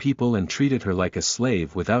 weeks and people and treated her like a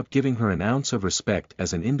slave without giving her an ounce of respect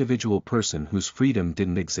as an individual person whose freedom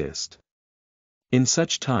didn't exist. In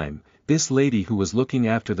such time, this lady who was looking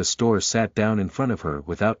after the store sat down in front of her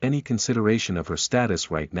without any consideration of her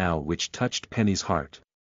status right now, which touched Penny's heart.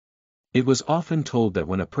 It was often told that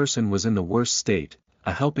when a person was in the worst state,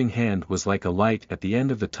 a helping hand was like a light at the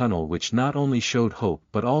end of the tunnel, which not only showed hope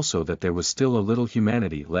but also that there was still a little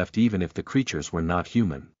humanity left even if the creatures were not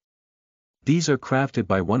human. These are crafted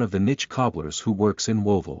by one of the niche cobblers who works in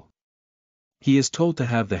Wovel. "He is told to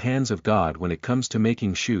have the hands of God when it comes to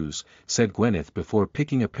making shoes," said Gwyneth before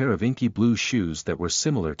picking a pair of inky blue shoes that were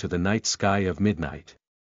similar to the night sky of midnight.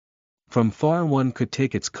 From far one could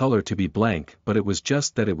take its color to be blank, but it was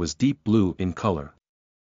just that it was deep blue in color.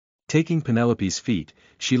 Taking Penelope's feet,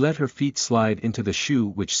 she let her feet slide into the shoe,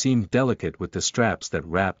 which seemed delicate with the straps that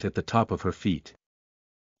wrapped at the top of her feet.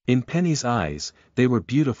 In Penny's eyes, they were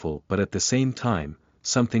beautiful, but at the same time,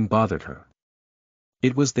 something bothered her.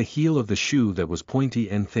 It was the heel of the shoe that was pointy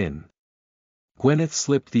and thin. Gwyneth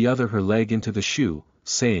slipped the other her leg into the shoe,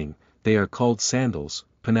 saying, "They are called sandals,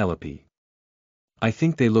 Penelope. I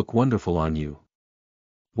think they look wonderful on you."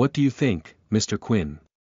 "What do you think, Mr. Quinn?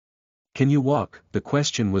 Can you walk?" The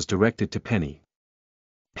question was directed to Penny.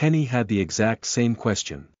 Penny had the exact same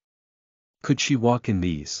question. Could she walk in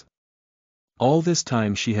these? All this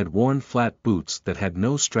time she had worn flat boots that had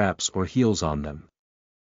no straps or heels on them.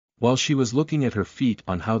 While she was looking at her feet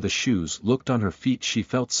on how the shoes looked on her feet, she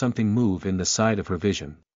felt something move in the side of her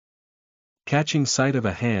vision. Catching sight of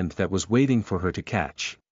a hand that was waiting for her to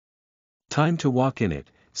catch. "Time to walk in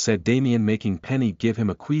it," said Damien, making Penny give him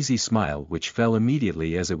a queasy smile which fell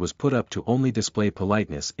immediately as it was put up to only display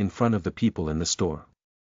politeness in front of the people in the store.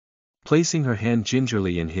 Placing her hand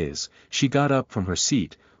gingerly in his, she got up from her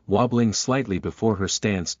seat, wobbling slightly before her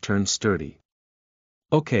stance turned sturdy.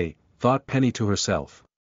 Okay, thought Penny to herself.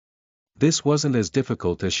 This wasn't as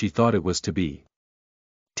difficult as she thought it was to be.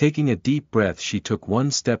 Taking a deep breath, she took one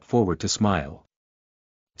step forward to smile.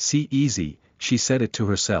 "See, easy," she said it to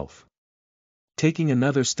herself. Taking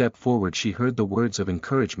another step forward, she heard the words of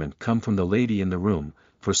encouragement come from the lady in the room.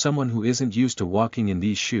 "For someone who isn't used to walking in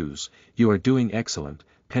these shoes, you are doing excellent."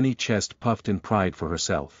 Penny chest puffed in pride for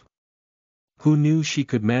herself. Who knew she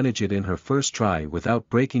could manage it in her first try without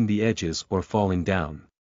breaking the edges or falling down?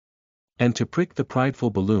 And to prick the prideful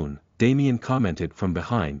balloon, Damien commented from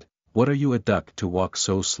behind, "What are you, a duck, to walk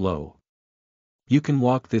so slow? You can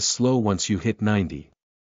walk this slow once you hit 90.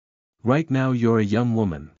 Right now you're a young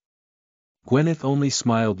woman." Gwyneth only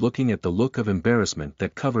smiled, looking at the look of embarrassment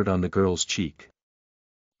that covered on the girl's cheek.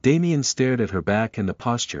 Damien stared at her back and the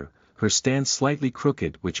posture, her stance slightly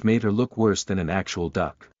crooked, which made her look worse than an actual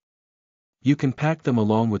duck. "You can pack them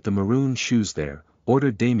along with the maroon shoes there,"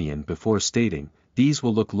 ordered Damien before stating, "These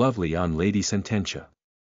will look lovely on Lady Sententia.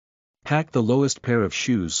 Pack the lowest pair of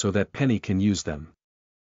shoes so that Penny can use them.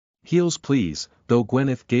 Heels please," though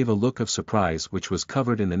Gwyneth gave a look of surprise which was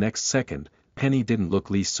covered in the next second. Penny didn't look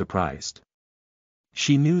least surprised.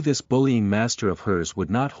 She knew this bullying master of hers would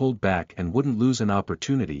not hold back and wouldn't lose an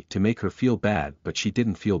opportunity to make her feel bad, but she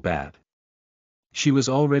didn't feel bad. She was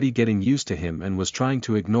already getting used to him and was trying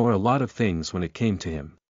to ignore a lot of things when it came to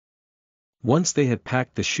him. Once they had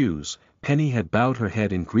packed the shoes, Penny had bowed her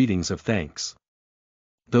head in greetings of thanks.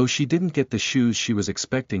 Though she didn't get the shoes she was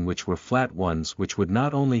expecting, which were flat ones which would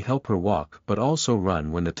not only help her walk but also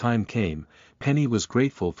run when the time came, Penny was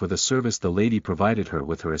grateful for the service the lady provided her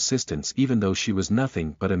with her assistance, even though she was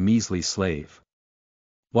nothing but a measly slave.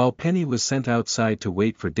 While Penny was sent outside to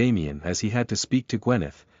wait for Damien as he had to speak to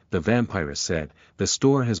Gwyneth, the vampiress said, "The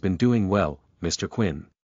store has been doing well, Mr. Quinn.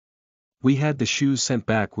 We had the shoes sent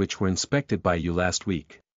back which were inspected by you last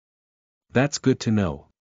week." "That's good to know.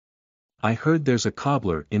 I heard there's a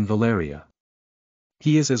cobbler in Valeria.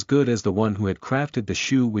 He is as good as the one who had crafted the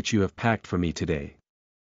shoe which you have packed for me today.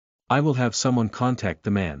 I will have someone contact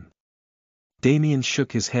the man." Damien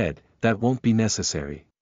shook his head, "That won't be necessary.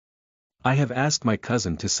 I have asked my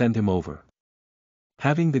cousin to send him over.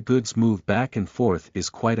 Having the goods move back and forth is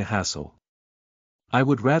quite a hassle. I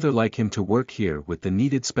would rather like him to work here with the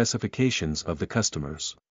needed specifications of the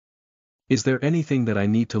customers." "Is there anything that I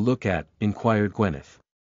need to look at?" inquired Gwyneth.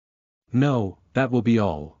 "No, that will be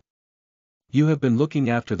all. You have been looking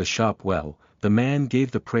after the shop well." The man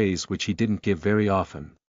gave the praise which he didn't give very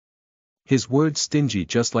often. His words stingy,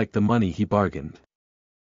 just like the money he bargained.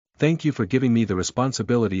 "Thank you for giving me the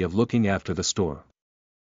responsibility of looking after the store.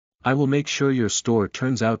 I will make sure your store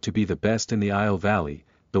turns out to be the best in the Isle Valley."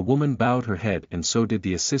 The woman bowed her head and so did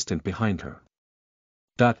the assistant behind her.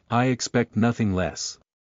 "I expect nothing less.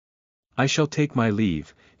 I shall take my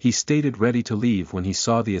leave," he stated, ready to leave when he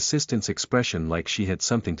saw the assistant's expression like she had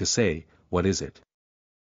something to say. "What is it?"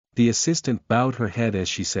 The assistant bowed her head as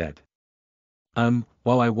she said.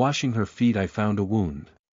 While I washing her feet I found a wound."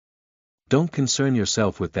 "Don't concern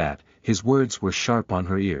yourself with that." His words were sharp on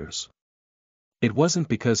her ears. It wasn't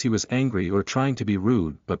because he was angry or trying to be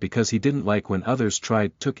rude, but because he didn't like when others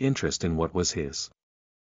took interest in what was his.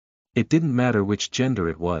 It didn't matter which gender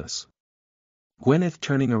it was. Gwyneth,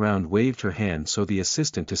 turning around, waved her hand so the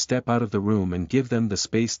assistant to step out of the room and give them the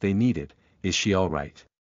space they needed. "Is she all right?"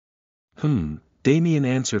 Damien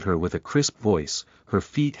answered her with a crisp voice. "Her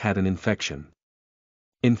feet had an infection."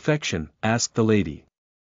 "Infection?" asked the lady.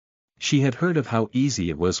 She had heard of how easy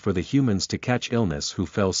it was for the humans to catch illness who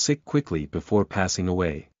fell sick quickly before passing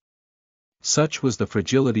away. Such was the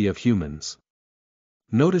fragility of humans.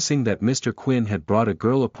 Noticing that Mr. Quinn had brought a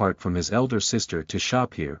girl apart from his elder sister to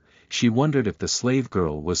shop here, she wondered if the slave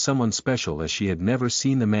girl was someone special, as she had never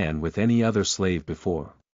seen the man with any other slave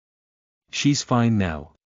before. "She's fine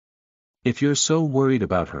now. If you're so worried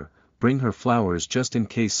about her, bring her flowers just in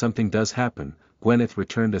case something does happen." Gwyneth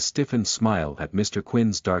returned a stiffened smile at Mr.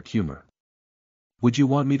 Quinn's dark humor. "Would you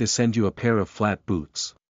want me to send you a pair of flat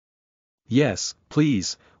boots?" Yes,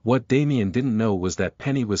 please. What Damien didn't know was that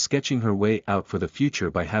Penny was sketching her way out for the future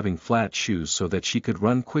by having flat shoes so that she could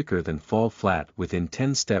run quicker than fall flat within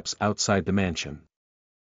 10 steps outside the mansion.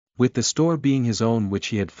 With the store being his own, which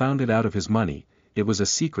he had founded out of his money, it was a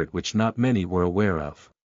secret which not many were aware of.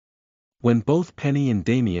 When both Penny and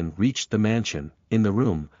Damien reached the mansion, in the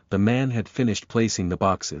room, the man had finished placing the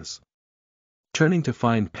boxes. Turning to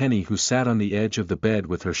find Penny, who sat on the edge of the bed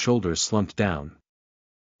with her shoulders slumped down.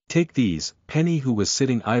 "Take these." Penny, who was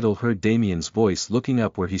sitting idle, heard Damien's voice looking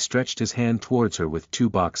up where he stretched his hand towards her with 2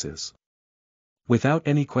 boxes. Without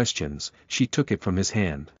any questions, she took it from his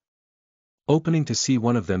hand. Opening to see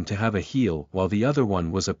one of them to have a heel while the other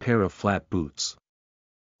one was a pair of flat boots.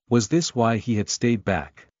 Was this why he had stayed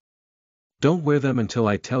back? "Don't wear them until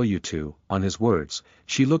I tell you to." On his words,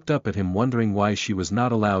 she looked up at him, wondering why she was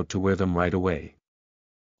not allowed to wear them right away.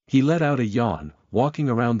 He let out a yawn, walking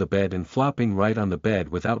around the bed and flopping right on the bed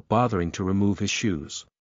without bothering to remove his shoes.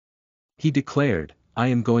 He declared, "I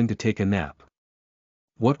am going to take a nap."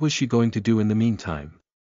 What was she going to do in the meantime?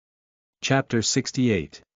 Chapter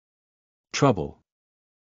 68. Trouble.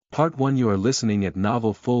 Part 1. You are listening at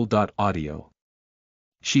novelfull.audio.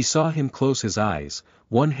 She saw him close his eyes,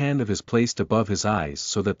 one hand of his placed above his eyes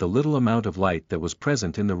so that the little amount of light that was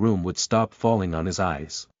present in the room would stop falling on his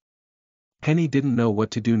eyes. Penny didn't know what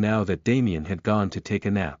to do now that Damien had gone to take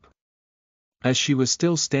a nap. As she was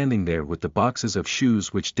still standing there with the boxes of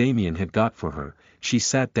shoes which Damien had got for her, she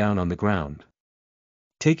sat down on the ground.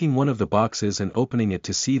 Taking one of the boxes and opening it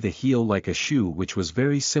to see the heel like a shoe which was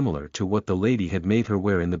very similar to what the lady had made her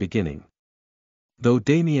wear in the beginning. Though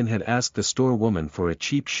Damien had asked the store woman for a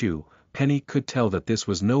cheap shoe, Penny could tell that this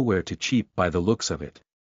was nowhere to cheap by the looks of it.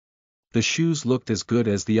 The shoes looked as good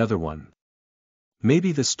as the other one.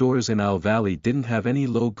 Maybe the stores in Owl Valley didn't have any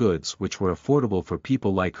low goods which were affordable for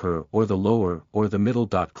people like her or the lower or the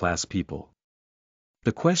middle-class people.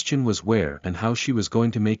 The question was where and how she was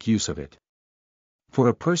going to make use of it. For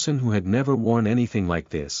a person who had never worn anything like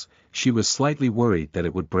this, she was slightly worried that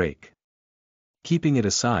it would break. Keeping it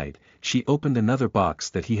aside, she opened another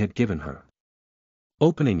box that he had given her.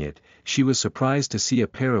 Opening it, she was surprised to see a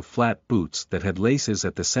pair of flat boots that had laces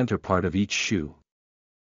at the center part of each shoe.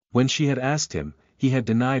 When she had asked him, he had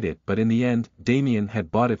denied it, but in the end, Damien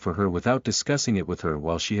had bought it for her without discussing it with her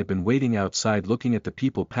while she had been waiting outside looking at the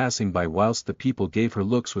people passing by, whilst the people gave her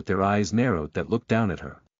looks with their eyes narrowed that looked down at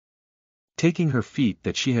her. Taking her feet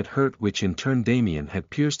that she had hurt, which in turn Damien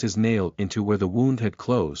had pierced his nail into where the wound had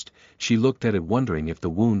closed, she looked at it wondering if the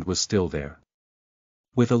wound was still there.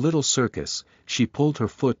 With a little circus, she pulled her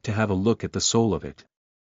foot to have a look at the sole of it.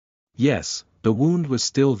 Yes, the wound was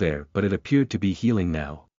still there, but it appeared to be healing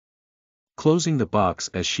now. Closing the box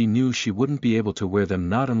as she knew she wouldn't be able to wear them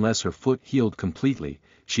not unless her foot healed completely,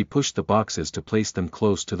 she pushed the boxes to place them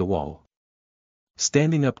close to the wall.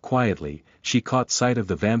 Standing up quietly, she caught sight of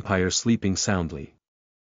the vampire sleeping soundly.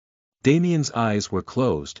 Damien's eyes were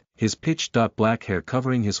closed, his pitch-black hair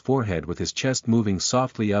covering his forehead with his chest moving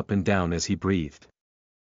softly up and down as he breathed.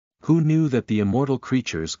 Who knew that the immortal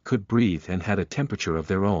creatures could breathe and had a temperature of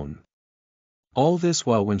their own? All this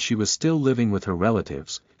while, when she was still living with her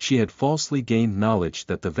relatives, she had falsely gained knowledge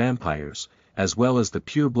that the vampires, as well as the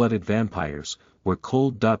pure-blooded vampires, were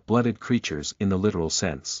cold-blooded creatures in the literal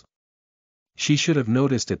sense. She should have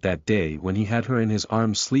noticed it that day when he had her in his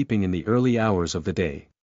arms sleeping in the early hours of the day.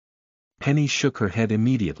 Penny shook her head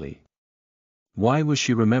immediately. Why was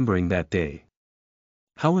she remembering that day?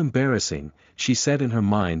 How embarrassing, she said in her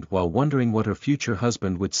mind while wondering what her future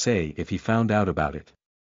husband would say if he found out about it.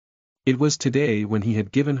 It was today when he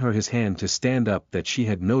had given her his hand to stand up that she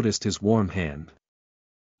had noticed his warm hand.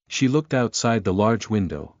 She looked outside the large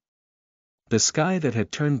window. The sky that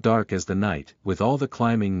had turned dark as the night, with all the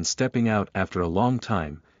climbing and stepping out after a long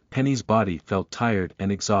time, Penny's body felt tired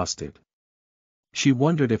and exhausted. She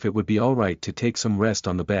wondered if it would be all right to take some rest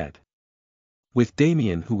on the bed. With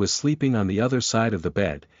Damien, who was sleeping on the other side of the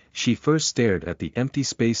bed, she first stared at the empty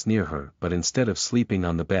space near her, but instead of sleeping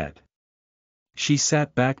on the bed, she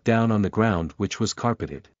sat back down on the ground, which was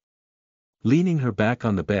carpeted. Leaning her back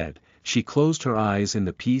on the bed, she closed her eyes in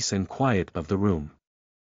the peace and quiet of the room.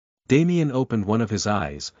 Damien opened one of his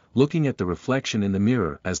eyes, looking at the reflection in the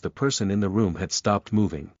mirror as the person in the room had stopped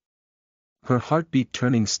moving. Her heartbeat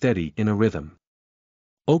turning steady in a rhythm.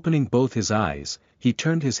 Opening both his eyes, he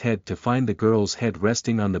turned his head to find the girl's head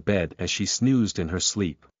resting on the bed as she snoozed in her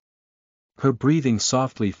sleep. Her breathing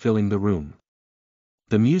softly filling the room.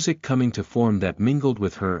 The music coming to form that mingled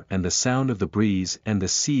with her, and the sound of the breeze and the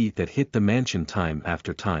sea that hit the mansion time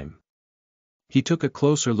after time. He took a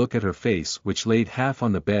closer look at her face, which laid half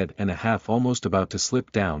on the bed and a half almost about to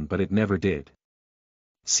slip down, but it never did.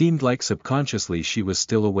 Seemed like subconsciously she was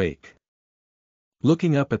still awake.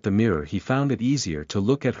 Looking up at the mirror, he found it easier to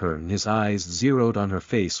look at her, and his eyes zeroed on her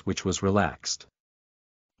face, which was relaxed.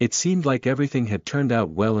 It seemed like everything had turned out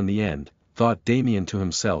well in the end, thought Damien to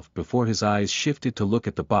himself before his eyes shifted to look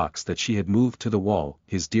at the box that she had moved to the wall,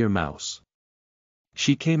 his dear mouse.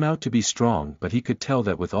 She came out to be strong, but he could tell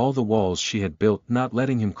that with all the walls she had built not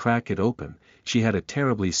letting him crack it open, she had a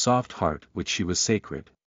terribly soft heart which she was sacred.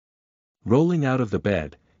 Rolling out of the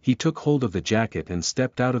bed, he took hold of the jacket and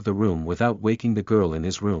stepped out of the room without waking the girl in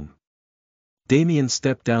his room. Damien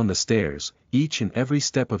stepped down the stairs, each and every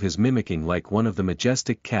step of his mimicking like one of the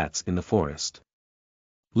majestic cats in the forest.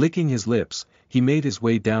 Licking his lips, he made his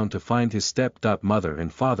way down to find his step-mother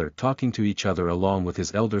and father talking to each other along with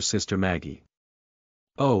his elder sister Maggie.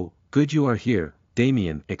 "Oh, good you are here,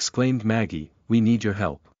 Damien," exclaimed Maggie, "we need your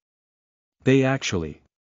help." "They actually.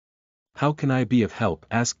 How can I be of help?"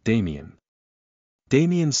 asked Damien.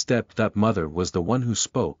 Damien's step-mother was the one who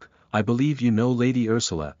spoke. "I believe you know Lady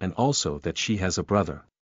Ursula and also that she has a brother."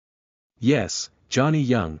 "Yes, Johnny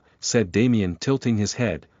Young," said Damien tilting his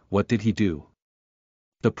head. "What did he do?"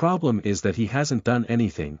 "The problem is that he hasn't done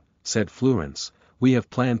anything," said Florence. "We have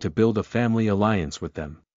planned to build a family alliance with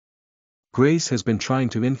them. Grace has been trying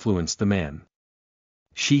to influence the man."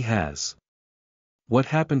 "She has? What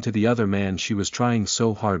happened to the other man she was trying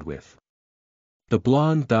so hard with?" "The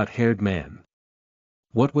blonde-haired man.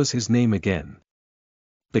 What was his name again?"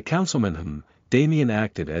 "The councilman." Damien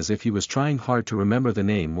acted as if he was trying hard to remember the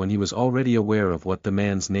name when he was already aware of what the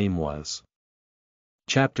man's name was.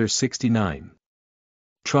 Chapter 69.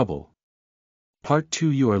 Trouble. Part 2.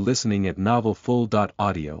 You are listening at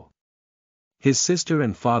novelfull.audio. His sister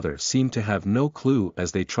and father seemed to have no clue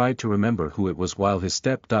as they tried to remember who it was, while his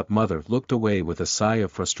step-mother looked away with a sigh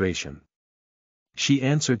of frustration. She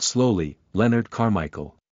answered slowly, "Leonard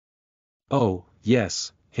Carmichael." "Oh,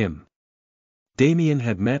 yes, him." Damien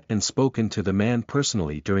had met and spoken to the man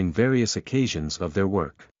personally during various occasions of their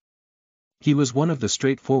work. He was one of the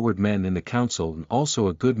straightforward men in the council and also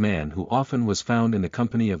a good man who often was found in the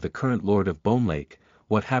company of the current Lord of Bonelake.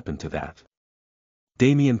 What happened to that?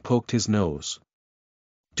 Damien poked his nose.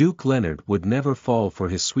 Duke Leonard would never fall for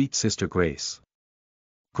his sweet sister Grace.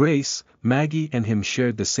 Grace, Maggie and him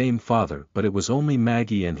shared the same father, but it was only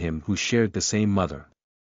Maggie and him who shared the same mother.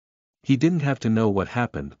 He didn't have to know what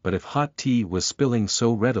happened, but if hot tea was spilling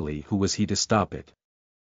so readily, who was he to stop it?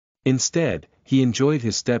 Instead, he enjoyed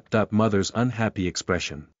his step-mother's unhappy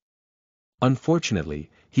expression. Unfortunately,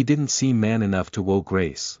 he didn't seem man enough to woo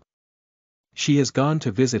Grace. She has gone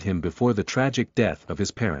to visit him before the tragic death of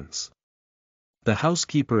his parents. The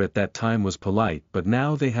housekeeper at that time was polite, but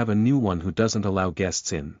now they have a new one who doesn't allow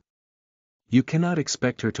guests in. "You cannot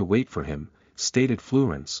expect her to wait for him," stated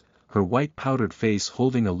Florence, her white powdered face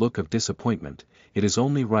holding a look of disappointment. "It is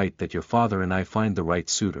only right that your father and I find the right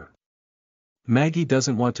suitor. Maggie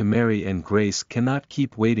doesn't want to marry and Grace cannot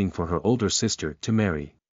keep waiting for her older sister to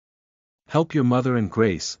marry. Help your mother and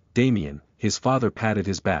Grace, Damien." His father patted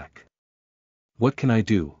his back. "What can I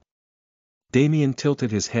do?" Damien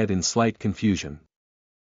tilted his head in slight confusion.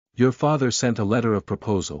 "Your father sent a letter of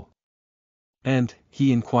proposal." "And,"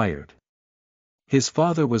 he inquired. His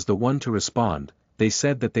father was the one to respond. "They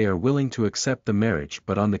said that they are willing to accept the marriage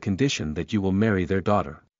but on the condition that you will marry their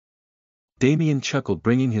daughter." Damien chuckled,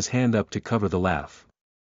 bringing his hand up to cover the laugh.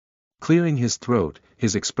 Clearing his throat,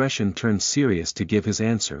 his expression turned serious to give his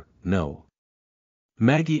answer, "No."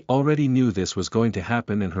 Maggie already knew this was going to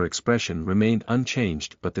happen and her expression remained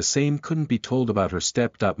unchanged, but the same couldn't be told about her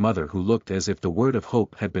step-mother, who looked as if the word of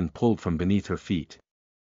hope had been pulled from beneath her feet.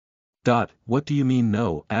 "What do you mean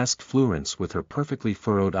no?" asked Florence with her perfectly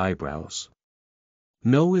furrowed eyebrows.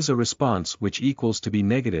 "No is a response which equals to be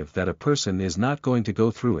negative, that a person is not going to go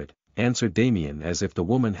through it," answered Damien as if the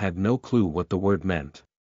woman had no clue what the word meant.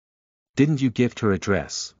 "Didn't you gift her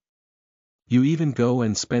address? You even go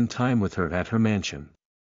and spend time with her at her mansion.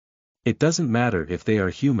 It doesn't matter if they are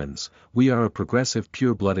humans, we are a progressive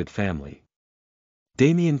pure-blooded family."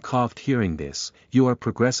 Damien coughed hearing this. "You are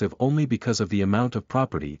progressive only because of the amount of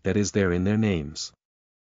property that is there in their names.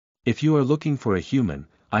 If you are looking for a human,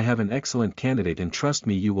 I have an excellent candidate and trust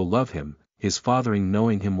me you will love him." His fathering,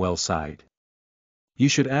 knowing him well, sighed. "You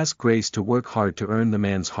should ask Grace to work hard to earn the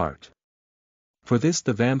man's heart." For this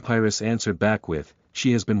the vampiress answered back with,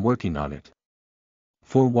 "She has been working on it."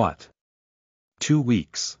 "For what? 2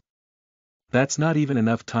 weeks. That's not even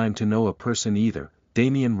enough time to know a person either."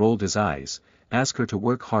 Damien rolled his eyes. "Ask her to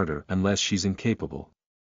work harder unless she's incapable.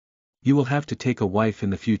 You will have to take a wife in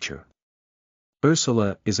the future.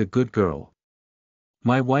 Ursula is a good girl.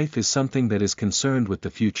 My wife is something that is concerned with the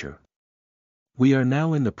future." We are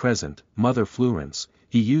now in the present, Mother Florence,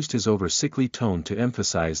 he used his over-sickly tone to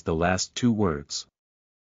emphasize the last two words.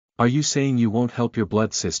 Are you saying you won't help your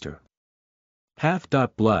blood sister?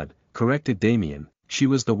 Blood, corrected Damien, she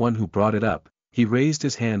was the one who brought it up. He raised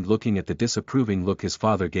his hand looking at the disapproving look his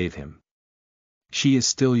father gave him. She is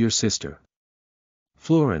still your sister.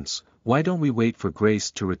 Florence, why don't we wait for Grace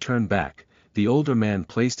to return back? The older man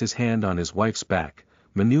placed his hand on his wife's back,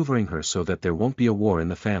 maneuvering her so that there won't be a war in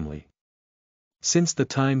the family. Since the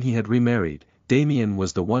time he had remarried, Damien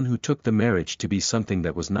was the one who took the marriage to be something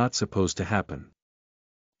that was not supposed to happen.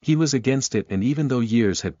 He was against it, and even though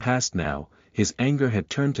years had passed now, his anger had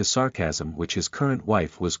turned to sarcasm which his current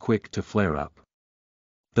wife was quick to flare up.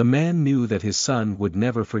 The man knew that his son would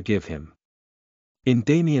never forgive him. In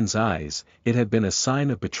Damien's eyes, it had been a sign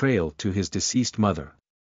of betrayal to his deceased mother.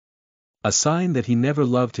 A sign that he never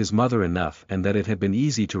loved his mother enough and that it had been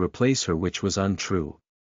easy to replace her, which was untrue.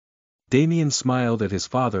 Damien smiled at his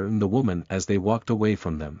father and the woman as they walked away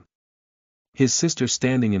from them. His sister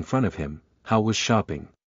standing in front of him. How was shopping?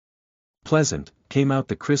 Pleasant, came out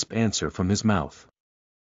the crisp answer from his mouth.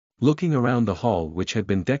 Looking around the hall which had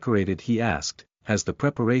been decorated, he asked, has the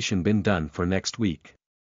preparation been done for next week?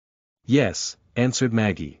 Yes, answered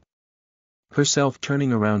Maggie. Herself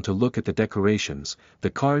turning around to look at the decorations. The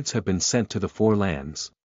cards have been sent to the 4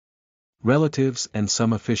 lands. Relatives and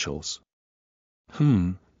some officials.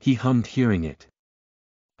 He hummed hearing it.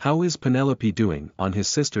 How is Penelope doing? On his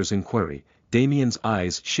sister's inquiry, Damien's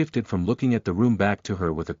eyes shifted from looking at the room back to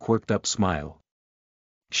her with a quirked-up smile.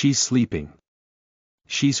 She's sleeping.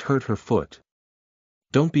 She's hurt her foot.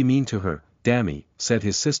 Don't be mean to her, Dammy, said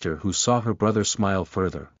his sister, who saw her brother smile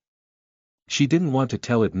further. She didn't want to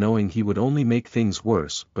tell it, knowing he would only make things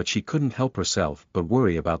worse, but she couldn't help herself but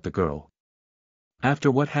worry about the girl.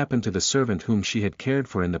 After what happened to the servant whom she had cared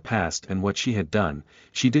for in the past and what she had done,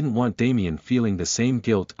 she didn't want Damien feeling the same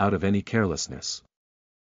guilt out of any carelessness.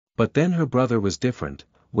 But then her brother was different,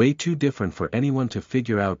 way too different for anyone to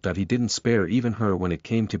figure out that he didn't spare even her when it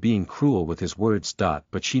came to being cruel with his words.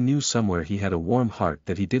 But she knew somewhere he had a warm heart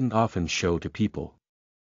that he didn't often show to people.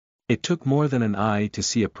 It took more than an eye to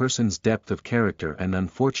see a person's depth of character, and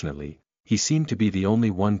unfortunately, he seemed to be the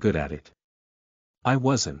only one good at it. I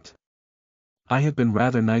wasn't. I have been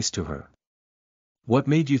rather nice to her. What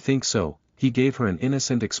made you think so? He gave her an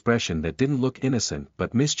innocent expression that didn't look innocent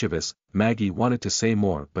but mischievous. Maggie wanted to say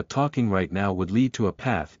more, but talking right now would lead to a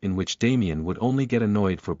path in which Damien would only get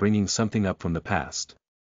annoyed for bringing something up from the past.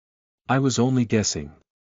 I was only guessing.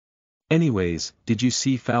 Anyways, did you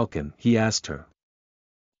see Falcon? He asked her.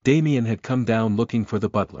 Damien had come down looking for the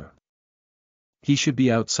butler. He should be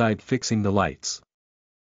outside fixing the lights.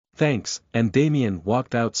 Thanks, and Damien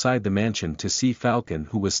walked outside the mansion to see Falcon,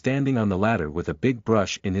 who was standing on the ladder with a big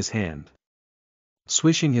brush in his hand,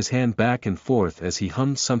 swishing his hand back and forth as he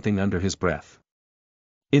hummed something under his breath.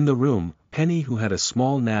 In the room, Penny, who had a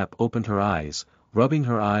small nap, opened her eyes, rubbing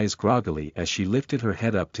her eyes groggily as she lifted her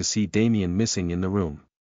head up to see Damien missing in the room.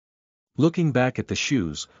 Looking back at the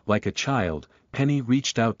shoes, like a child, Penny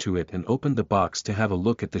reached out to it and opened the box to have a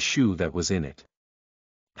look at the shoe that was in it.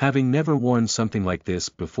 Having never worn something like this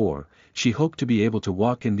before, she hoped to be able to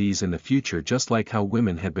walk in these in the future, just like how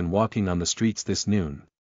women had been walking on the streets this noon.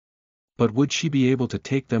 But would she be able to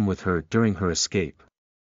take them with her during her escape?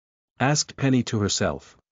 Asked Penny to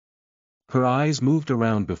herself. Her eyes moved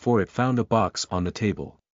around before it found a box on the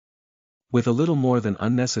table. With a little more than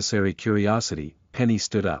unnecessary curiosity, Penny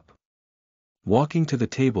stood up, walking to the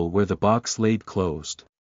table where the box laid closed.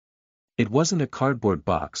 It wasn't a cardboard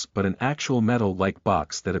box but an actual metal-like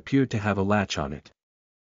box that appeared to have a latch on it.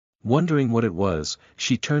 Wondering what it was,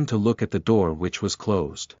 she turned to look at the door, which was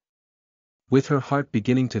closed. With her heart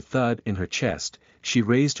beginning to thud in her chest, she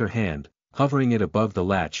raised her hand, hovering it above the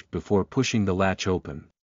latch before pushing the latch open.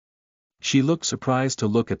 She looked surprised to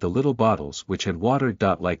look at the little bottles which had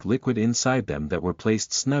water-like liquid inside them that were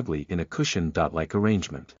placed snugly in a cushion-like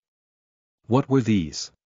arrangement. What were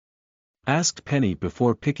these? Asked Penny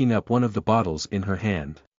before picking up one of the bottles in her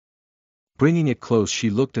hand. Bringing it close,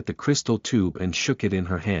 she looked at the crystal tube and shook it in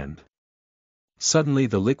her hand. Suddenly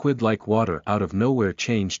the liquid-like water out of nowhere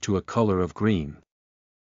changed to a color of green.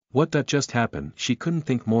 What just happened? She couldn't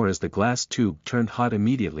think more as the glass tube turned hot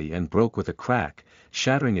immediately and broke with a crack,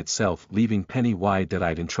 shattering itself, leaving Penny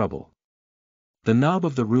wide-eyed in trouble. The knob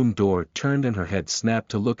of the room door turned and her head snapped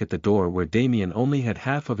to look at the door where Damien only had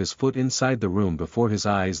half of his foot inside the room before his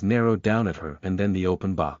eyes narrowed down at her, and then the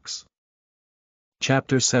open box.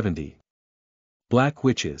 Chapter 70. Black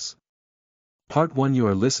Witches. Part 1. You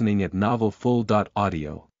are listening at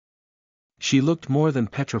novelfull.audio. She looked more than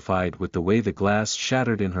petrified with the way the glass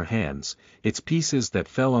shattered in her hands, its pieces that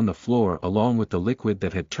fell on the floor along with the liquid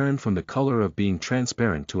that had turned from the color of being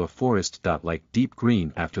transparent to a forest-like deep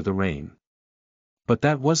green after the rain. But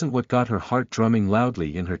that wasn't what got her heart drumming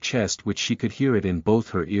loudly in her chest, which she could hear it in both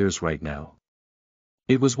her ears right now.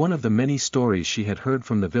 It was one of the many stories she had heard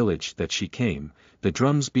from the village that she came, the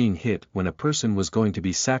drums being hit when a person was going to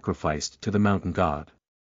be sacrificed to the mountain god.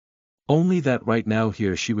 Only that right now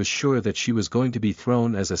here she was sure that she was going to be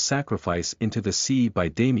thrown as a sacrifice into the sea by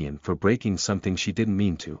Damien for breaking something she didn't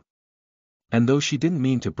mean to. And though she didn't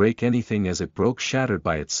mean to break anything as it broke shattered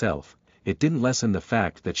by itself, it didn't lessen the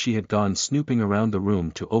fact that she had gone snooping around the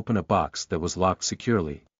room to open a box that was locked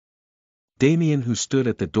securely. Damien, who stood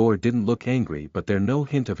at the door, didn't look angry, but there no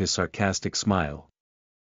hint of his sarcastic smile.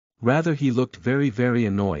 Rather he looked very, very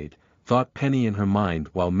annoyed, thought Penny in her mind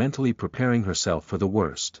while mentally preparing herself for the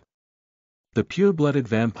worst. The pure-blooded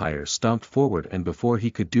vampire stomped forward, and before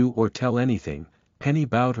he could do or tell anything, Penny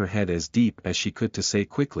bowed her head as deep as she could to say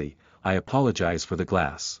quickly, "I apologize for the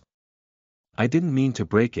glass. I didn't mean to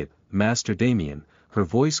break it, Master Damien," her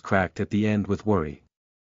voice cracked at the end with worry.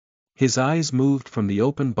 His eyes moved from the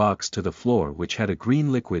open box to the floor, which had a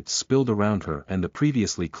green liquid spilled around her and the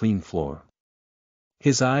previously clean floor.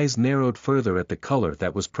 His eyes narrowed further at the color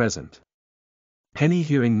that was present. Penny,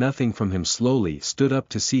 hearing nothing from him, slowly stood up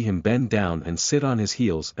to see him bend down and sit on his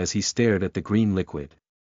heels as he stared at the green liquid.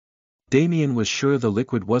 Damien was sure the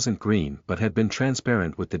liquid wasn't green but had been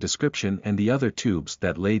transparent with the description and the other tubes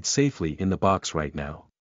that laid safely in the box right now.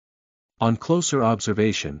 On closer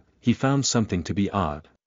observation, he found something to be odd.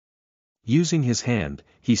 Using his hand,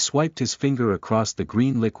 he swiped his finger across the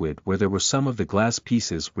green liquid where there were some of the glass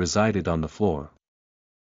pieces resided on the floor.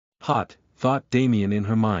 Hot, thought Damien in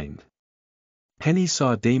her mind. Penny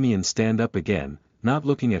saw Damien stand up again, not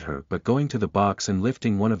looking at her but going to the box and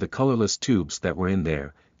lifting one of the colorless tubes that were in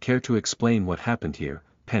there. "Care to explain what happened here,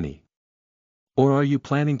 Penny? Or are you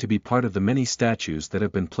planning to be part of the many statues that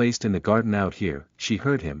have been placed in the garden out here?" she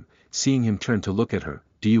heard him, seeing him turn to look at her.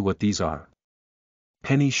 "Do you what these are?"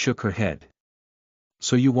 Penny shook her head.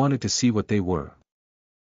 "So you wanted to see what they were?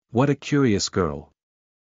 What a curious girl.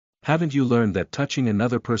 Haven't you learned that touching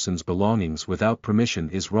another person's belongings without permission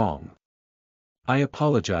is wrong?" "I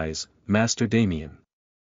apologize, Master Damien.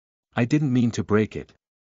 I didn't mean to break it.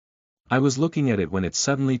 I was looking at it when it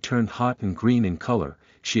suddenly turned hot and green in color,"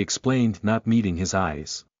 she explained, not meeting his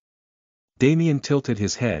eyes. Damien tilted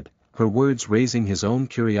his head, her words raising his own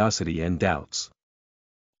curiosity and doubts.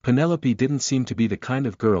 Penelope didn't seem to be the kind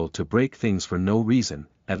of girl to break things for no reason,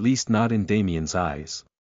 at least not in Damien's eyes.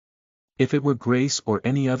 If it were Grace or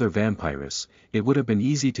any other vampiress, it would have been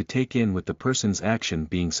easy to take in with the person's action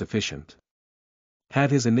being sufficient. Had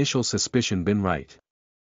his initial suspicion been right?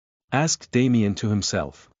 Asked Damien to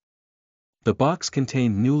himself. The box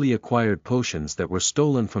contained newly acquired potions that were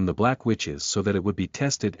stolen from the Black Witches so that it would be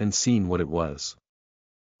tested and seen what it was.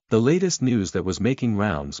 The latest news that was making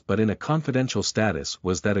rounds but in a confidential status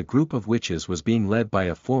was that a group of witches was being led by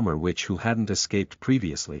a former witch who hadn't escaped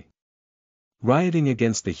previously, rioting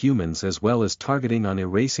against the humans as well as targeting on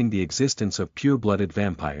erasing the existence of pure-blooded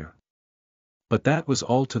vampire. But that was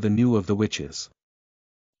all to the new of the witches.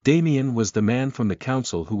 Damien was the man from the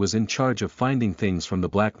council who was in charge of finding things from the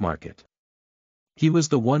black market. He was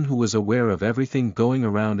the one who was aware of everything going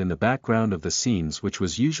around in the background of the scenes, which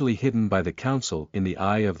was usually hidden by the council in the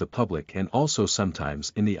eye of the public and also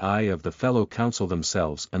sometimes in the eye of the fellow council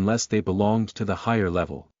themselves unless they belonged to the higher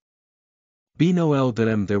level.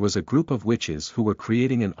 There was a group of witches who were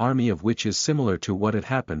creating an army of witches similar to what had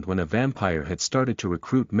happened when a vampire had started to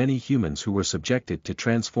recruit many humans who were subjected to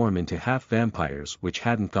transform into half-vampires, which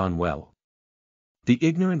hadn't gone well. The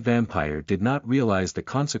ignorant vampire did not realize the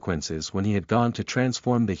consequences when he had gone to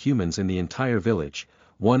transform the humans in the entire village,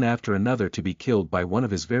 one after another, to be killed by one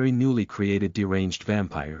of his very newly created deranged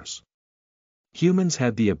vampires. Humans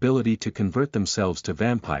had the ability to convert themselves to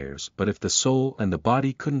vampires, but if the soul and the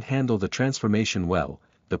body couldn't handle the transformation well,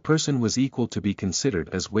 the person was equal to be considered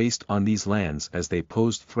as waste on these lands, as they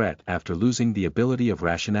posed threat after losing the ability of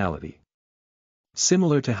rationality.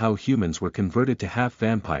 Similar to how humans were converted to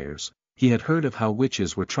half-vampires, he had heard of how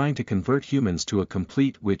witches were trying to convert humans to a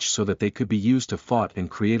complete witch so that they could be used to fight and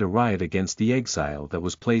create a riot against the exile that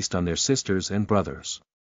was placed on their sisters and brothers.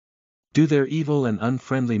 Due to their evil and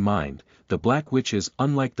unfriendly mind, the black witches,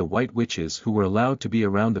 unlike the white witches who were allowed to be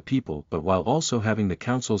around the people but while also having the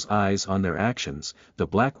council's eyes on their actions, the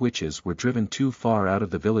black witches were driven too far out of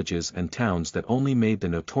the villages and towns that only made the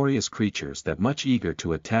notorious creatures that much eager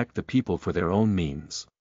to attack the people for their own means.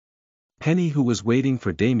 Penny, who was waiting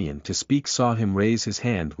for Damien to speak, saw him raise his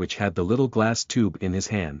hand, which had the little glass tube in his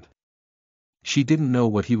hand. She didn't know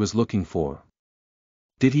what he was looking for.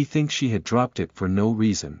 Did he think she had dropped it for no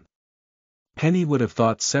reason? Penny would have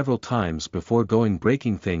thought several times before going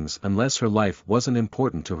breaking things unless her life wasn't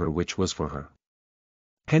important to her, which was for her.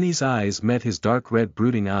 Penny's eyes met his dark red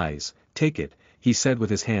brooding eyes. Take it, he said with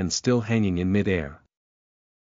his hand still hanging in mid-air.